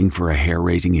you're looking for a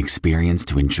hair-raising experience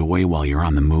to enjoy while you're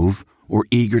on the move, or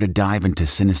eager to dive into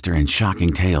sinister and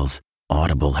shocking tales,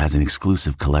 Audible has an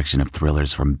exclusive collection of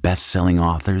thrillers from best-selling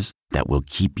authors that will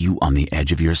keep you on the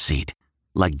edge of your seat.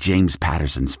 Like James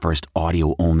Patterson's first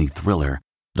audio-only thriller,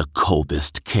 The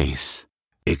Coldest Case.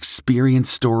 Experience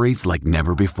stories like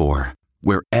never before,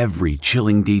 where every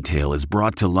chilling detail is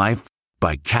brought to life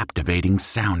by captivating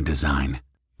sound design.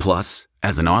 Plus,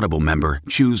 as an Audible member,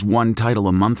 choose one title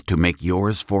a month to make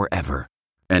yours forever.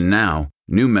 And now,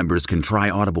 new members can try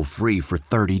Audible free for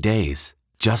 30 days.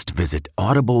 Just visit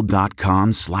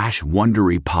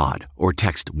audible.com/WonderyPod or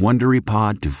text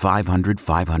WonderyPod to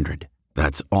 500-500.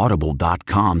 That's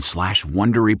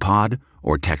audible.com/WonderyPod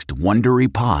or text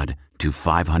WonderyPod to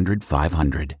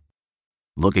 500-500.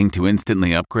 Looking to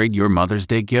instantly upgrade your Mother's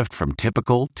Day gift from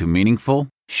typical to meaningful?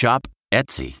 Shop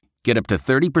Etsy. Get up to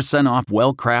 30% off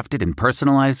well-crafted and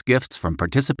personalized gifts from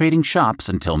participating shops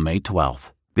until May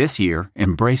 12th. This year,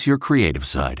 embrace your creative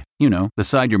side. You know, the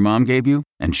side your mom gave you.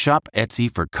 And shop Etsy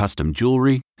for custom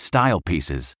jewelry, style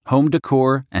pieces, home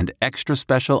decor, and extra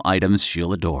special items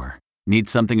she'll adore. Need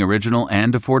something original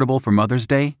and affordable for Mother's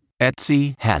Day?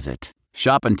 Etsy has it.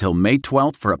 Shop until May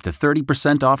 12th for up to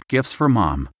 30% off gifts for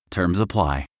mom. Terms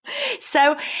apply.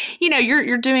 So,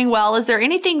 you're doing well. Is there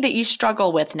anything that you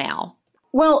struggle with now?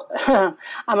 Well,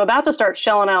 I'm about to start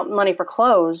shelling out money for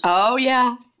clothes. Oh,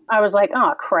 yeah. I was like,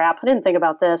 oh, crap. I didn't think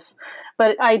about this.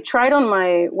 But I tried on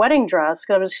my wedding dress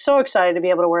because I was so excited to be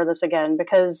able to wear this again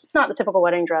because it's not the typical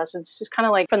wedding dress. It's just kind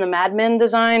of like from the Mad Men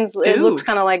designs. It looks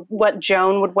kind of like what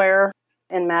Joan would wear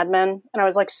in Mad Men. And I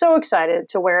was like so excited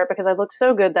to wear it because I looked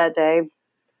so good that day.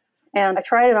 And I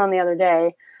tried it on the other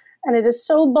day and it is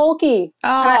so bulky.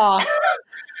 Oh.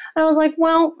 I was like,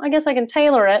 well, I guess I can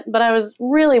tailor it. But I was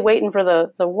really waiting for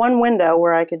the one window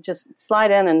where I could just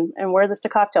slide in and wear this to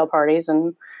cocktail parties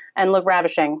and look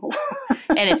ravishing.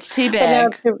 And it's too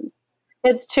big.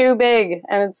 It's too big.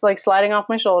 And it's like sliding off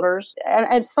my shoulders. And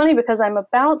it's funny because I'm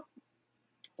about,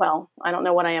 well, I don't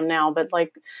know what I am now, but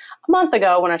like a month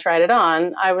ago when I tried it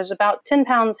on, I was about 10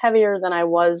 pounds heavier than I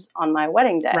was on my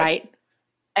wedding day. Right.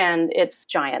 And it's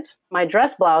giant. My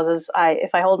dress blouses,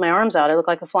 if I hold my arms out, I look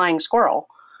like a flying squirrel.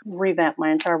 Revamp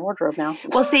my entire wardrobe now.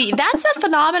 Well, see, that's a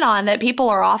phenomenon that people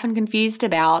are often confused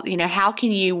about. How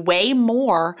can you weigh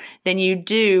more than you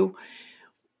do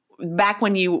back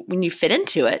when you fit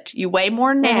into it? You weigh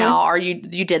more now, or you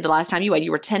did the last time you weighed. You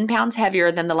were 10 pounds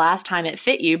heavier than the last time it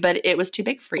fit you, but it was too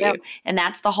big for you. And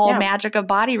that's the whole magic of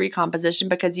body recomposition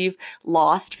because you've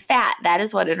lost fat. That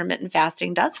is what intermittent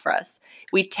fasting does for us.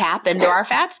 We tap into our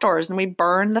fat stores and we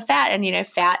burn the fat, and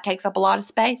fat takes up a lot of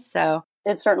space. So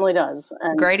it certainly does.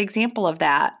 And great example of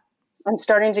that. I'm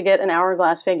starting to get an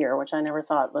hourglass figure, which I never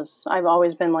thought was. I've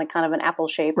always been like kind of an apple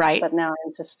shape, right? But now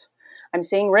I'm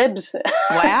seeing ribs.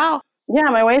 Wow. Yeah,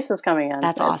 my waist is coming in.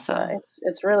 That's awesome.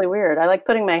 It's really weird. I like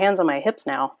putting my hands on my hips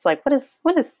now. It's like, what is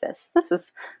this?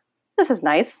 This is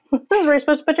nice. This is where you're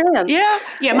supposed to put your hands.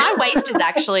 Yeah. My waist is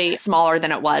actually smaller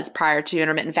than it was prior to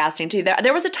intermittent fasting too.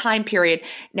 There was a time period.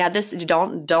 Now this,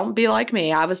 don't be like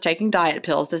me. I was taking diet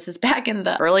pills. This is back in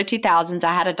the early 2000s.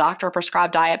 I had a doctor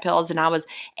prescribe diet pills and I was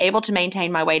able to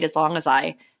maintain my weight as long as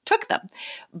I took them.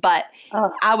 But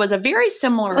I was a very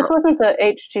similar. This wasn't the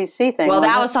HTC thing. Well,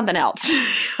 that was something else.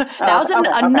 That was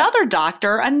another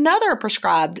doctor, another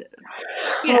prescribed.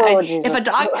 If a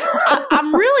doc,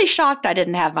 I'm really shocked I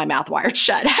didn't have my mouth wired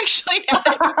shut. Actually, now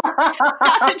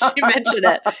that you mention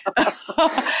it,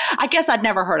 I guess I'd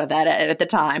never heard of that at the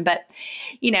time. But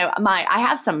I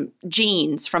have some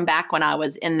genes from back when I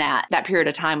was in that period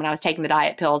of time when I was taking the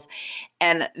diet pills,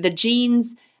 and the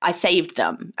genes, I saved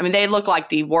them. I mean, they look like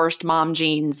the worst mom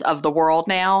jeans of the world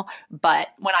now, but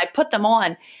when I put them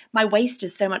on, my waist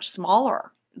is so much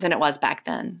smaller than it was back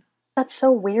then. That's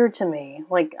so weird to me.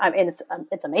 Like, I mean,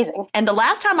 it's amazing. And the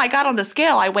last time I got on the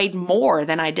scale, I weighed more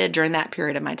than I did during that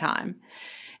period of my time.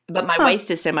 But my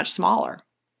waist is so much smaller.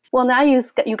 Well, now you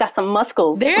got some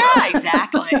muscles. Yeah,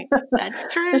 exactly.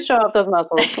 That's true. Just show off those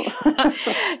muscles.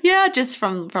 Yeah, just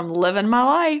from living my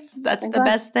life. That's the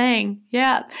best thing.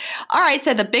 Yeah. All right.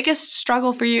 So the biggest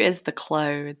struggle for you is the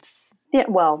clothes. Yeah.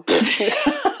 Well.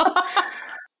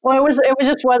 Well, it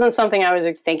just wasn't something I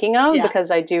was thinking of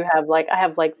because I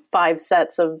have 5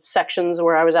 sets of sections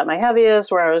where I was at my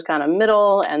heaviest, where I was kind of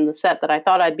middle, and the set that I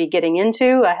thought I'd be getting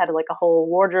into, I had like a whole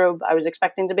wardrobe I was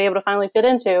expecting to be able to finally fit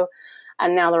into,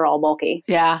 and now they're all bulky.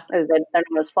 Yeah. They're not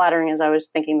as flattering as I was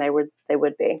thinking they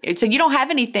would be. So you don't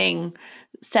have anything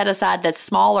set aside that's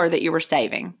smaller that you were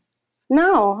saving?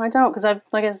 No, I don't, because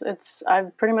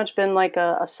I've pretty much been like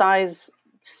a size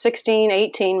 16,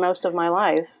 18 most of my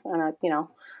life, and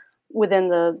within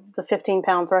the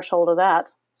 15-pound threshold of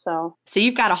that. So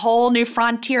you've got a whole new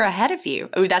frontier ahead of you.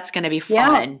 Oh, that's going to be fun.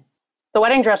 Yeah. The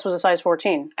wedding dress was a size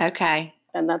 14. Okay.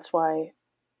 And that's why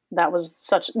that was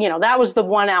that was the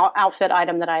one outfit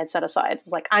item that I had set aside. It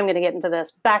was like, I'm going to get into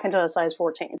this, back into a size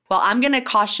 14. Well, I'm going to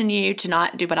caution you to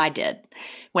not do what I did.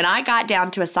 When I got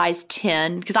down to a size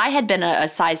 10, because I had been a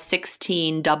size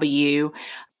 16W,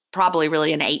 probably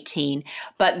really an 18.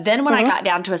 But then when I got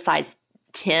down to a size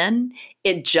 10,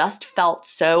 it just felt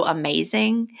so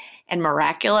amazing and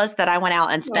miraculous that I went out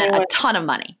and spent a ton of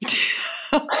money.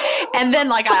 And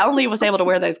then I only was able to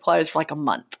wear those clothes for like a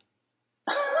month.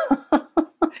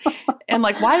 And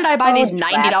why did I buy these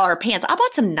 $90 pants? I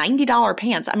bought some $90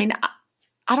 pants. I mean,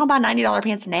 I don't buy $90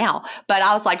 pants now, but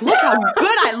I was like, look how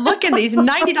good I look in these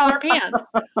 $90 pants.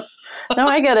 No,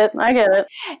 I get it.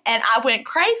 And I went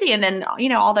crazy. And then,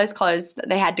 all those clothes,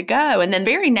 they had to go. And then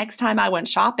very next time I went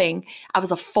shopping, I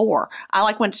was a 4.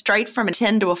 I went straight from a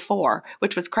 10 to a 4,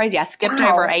 which was crazy. I skipped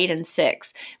over 8 and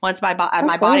 6. Once my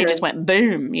body just went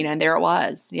boom, and there it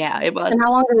was. Yeah, it was. And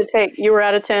how long did it take? You were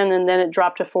at a 10 and then it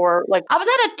dropped to 4. I was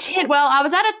at a 10. Well, I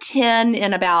was at a 10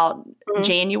 in about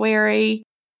January.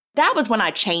 That was when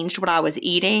I changed what I was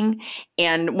eating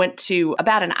and went to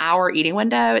about an hour eating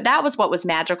window. That was what was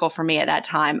magical for me at that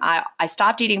time. I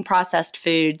stopped eating processed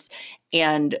foods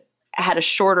and had a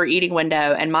shorter eating window,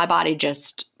 and my body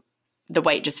the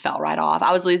weight just fell right off.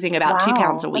 I was losing about 2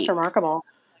 pounds a week. That's remarkable.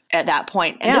 At that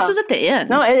point. And this was at the end.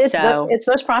 No, it's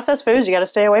those processed foods you got to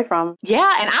stay away from.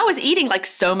 Yeah. And I was eating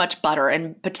so much butter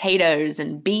and potatoes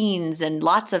and beans and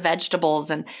lots of vegetables.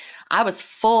 And I was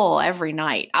full every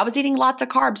night. I was eating lots of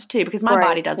carbs too, because my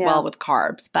body does well with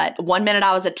carbs. But 1 minute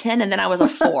I was a 10 and then I was a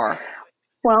 4.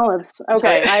 Well, it's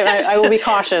okay. I will be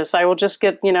cautious. I will just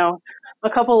get, a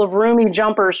couple of roomy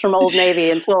jumpers from Old Navy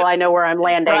until I know where I'm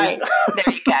landing. Right.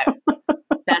 There you go.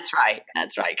 That's right.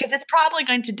 Because it's probably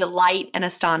going to delight and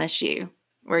astonish you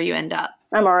where you end up.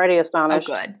 I'm already astonished.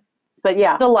 Oh, good. But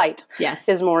yeah, delight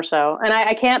is more so. And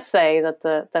I can't say that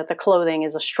the clothing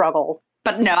is a struggle.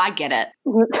 But no, I get it.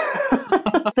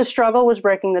 The struggle was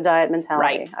breaking the diet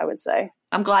mentality, I would say.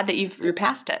 I'm glad that you're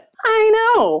past it.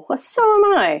 I know. So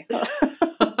am I.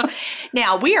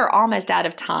 Now, we are almost out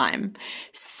of time.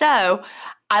 So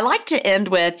I like to end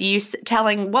with you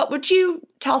telling, what would you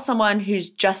tell someone who's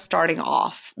just starting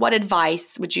off? What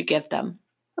advice would you give them?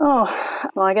 Oh,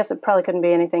 well, I guess it probably couldn't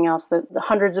be anything else that the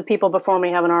hundreds of people before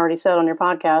me haven't already said on your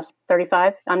podcast.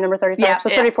 35? I'm number 35. Yeah, so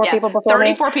 34 people before 34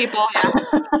 me. 34 people, yeah.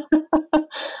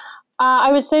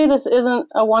 I would say this isn't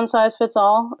a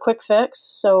one-size-fits-all quick fix.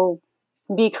 So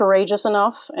be courageous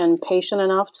enough and patient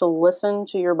enough to listen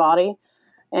to your body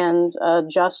and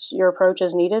adjust your approach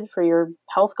as needed for your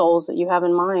health goals that you have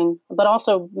in mind. But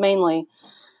also, mainly,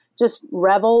 just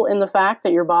revel in the fact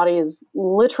that your body is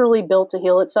literally built to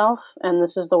heal itself, and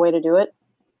this is the way to do it.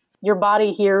 Your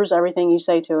body hears everything you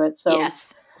say to it. So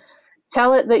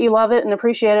tell it that you love it and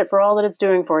appreciate it for all that it's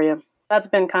doing for you. That's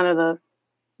been kind of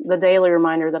the daily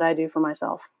reminder that I do for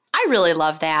myself. I really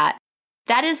love that.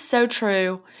 That is so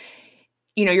true.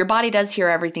 Your body does hear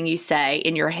everything you say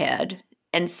in your head.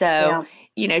 And so,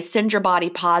 send your body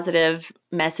positive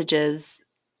messages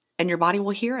and your body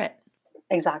will hear it.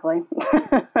 Exactly.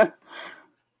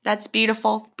 That's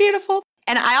beautiful. Beautiful.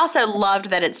 And I also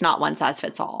loved that it's not one size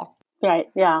fits all. Right.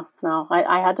 Yeah. No,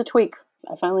 I had to tweak.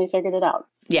 I finally figured it out.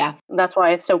 Yeah. That's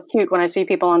why it's so cute when I see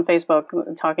people on Facebook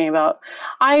talking about,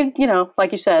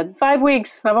 like you said, 5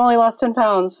 weeks, I've only lost 10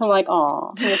 pounds. I'm like,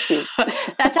 oh, you're cute.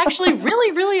 That's actually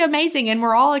really, really amazing. And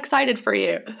we're all excited for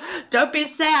you. Don't be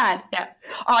sad. Yeah.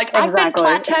 Or I've been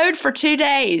plateaued for 2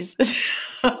 days.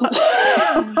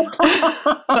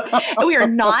 We are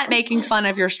not making fun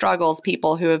of your struggles,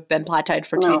 people who have been plateaued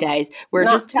for 2 days. We're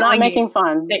just telling you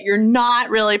fun. that you're not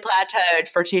really plateaued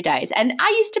for 2 days. And I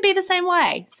used to be the same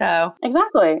way. So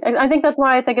exactly. I think that's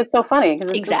why I think it's so funny,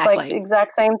 because it's just like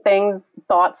exact same things,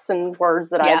 thoughts and words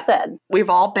that I've said. We've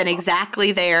all been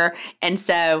exactly there. And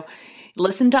so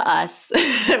listen to us.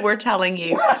 We're telling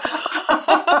you.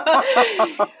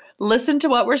 Listen to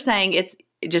what we're saying. It's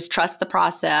just trust the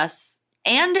process.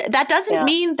 And that doesn't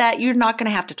mean that you're not going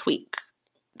to have to tweak.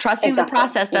 Trusting the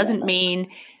process doesn't mean,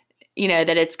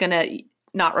 that it's going to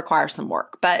not require some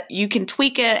work. But you can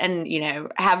tweak it and,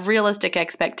 have realistic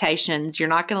expectations. You're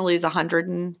not going to lose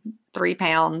 103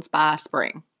 pounds by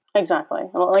spring. Exactly.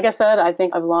 Well, like I said, I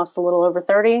think I've lost a little over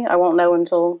 30. I won't know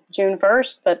until June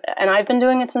 1st, and I've been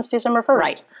doing it since December 1st.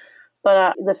 Right.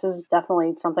 But this is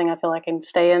definitely something I feel I can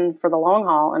stay in for the long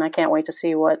haul, and I can't wait to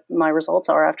see what my results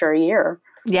are after a year.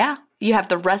 Yeah. You have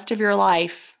the rest of your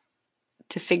life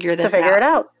to figure this out. To figure it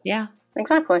out. Yeah.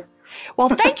 Exactly. Well,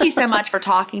 thank you so much for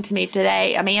talking to me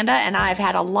today, Amanda, and I've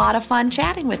had a lot of fun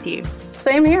chatting with you.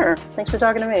 Same here. Thanks for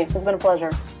talking to me. It's been a pleasure.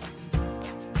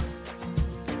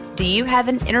 Do you have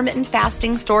an intermittent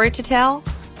fasting story to tell?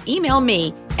 Email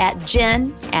me at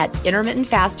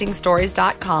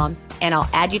jen@intermittentfastingstories.com and I'll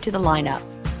add you to the lineup.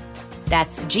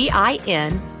 That's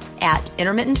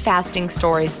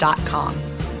GIN@intermittentfastingstories.com.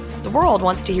 The world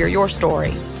wants to hear your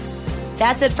story.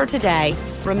 That's it for today.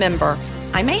 Remember,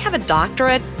 I may have a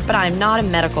doctorate, but I'm not a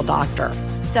medical doctor.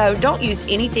 So don't use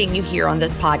anything you hear on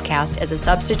this podcast as a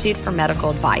substitute for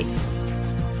medical advice.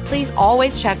 Please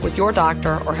always check with your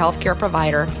doctor or healthcare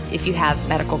provider if you have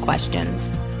medical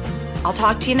questions. I'll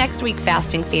talk to you next week,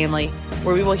 Fasting Family,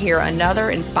 where we will hear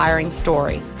another inspiring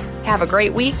story. Have a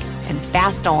great week and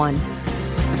fast on.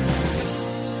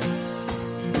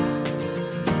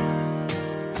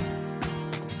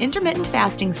 Intermittent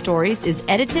Fasting Stories is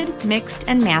edited, mixed,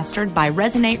 and mastered by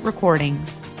Resonate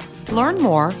Recordings. To learn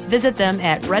more, visit them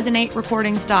at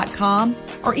resonaterecordings.com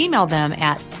or email them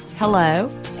at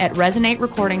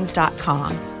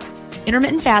hello@resonaterecordings.com.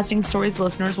 Intermittent Fasting Stories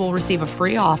listeners will receive a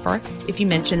free offer if you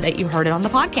mention that you heard it on the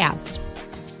podcast.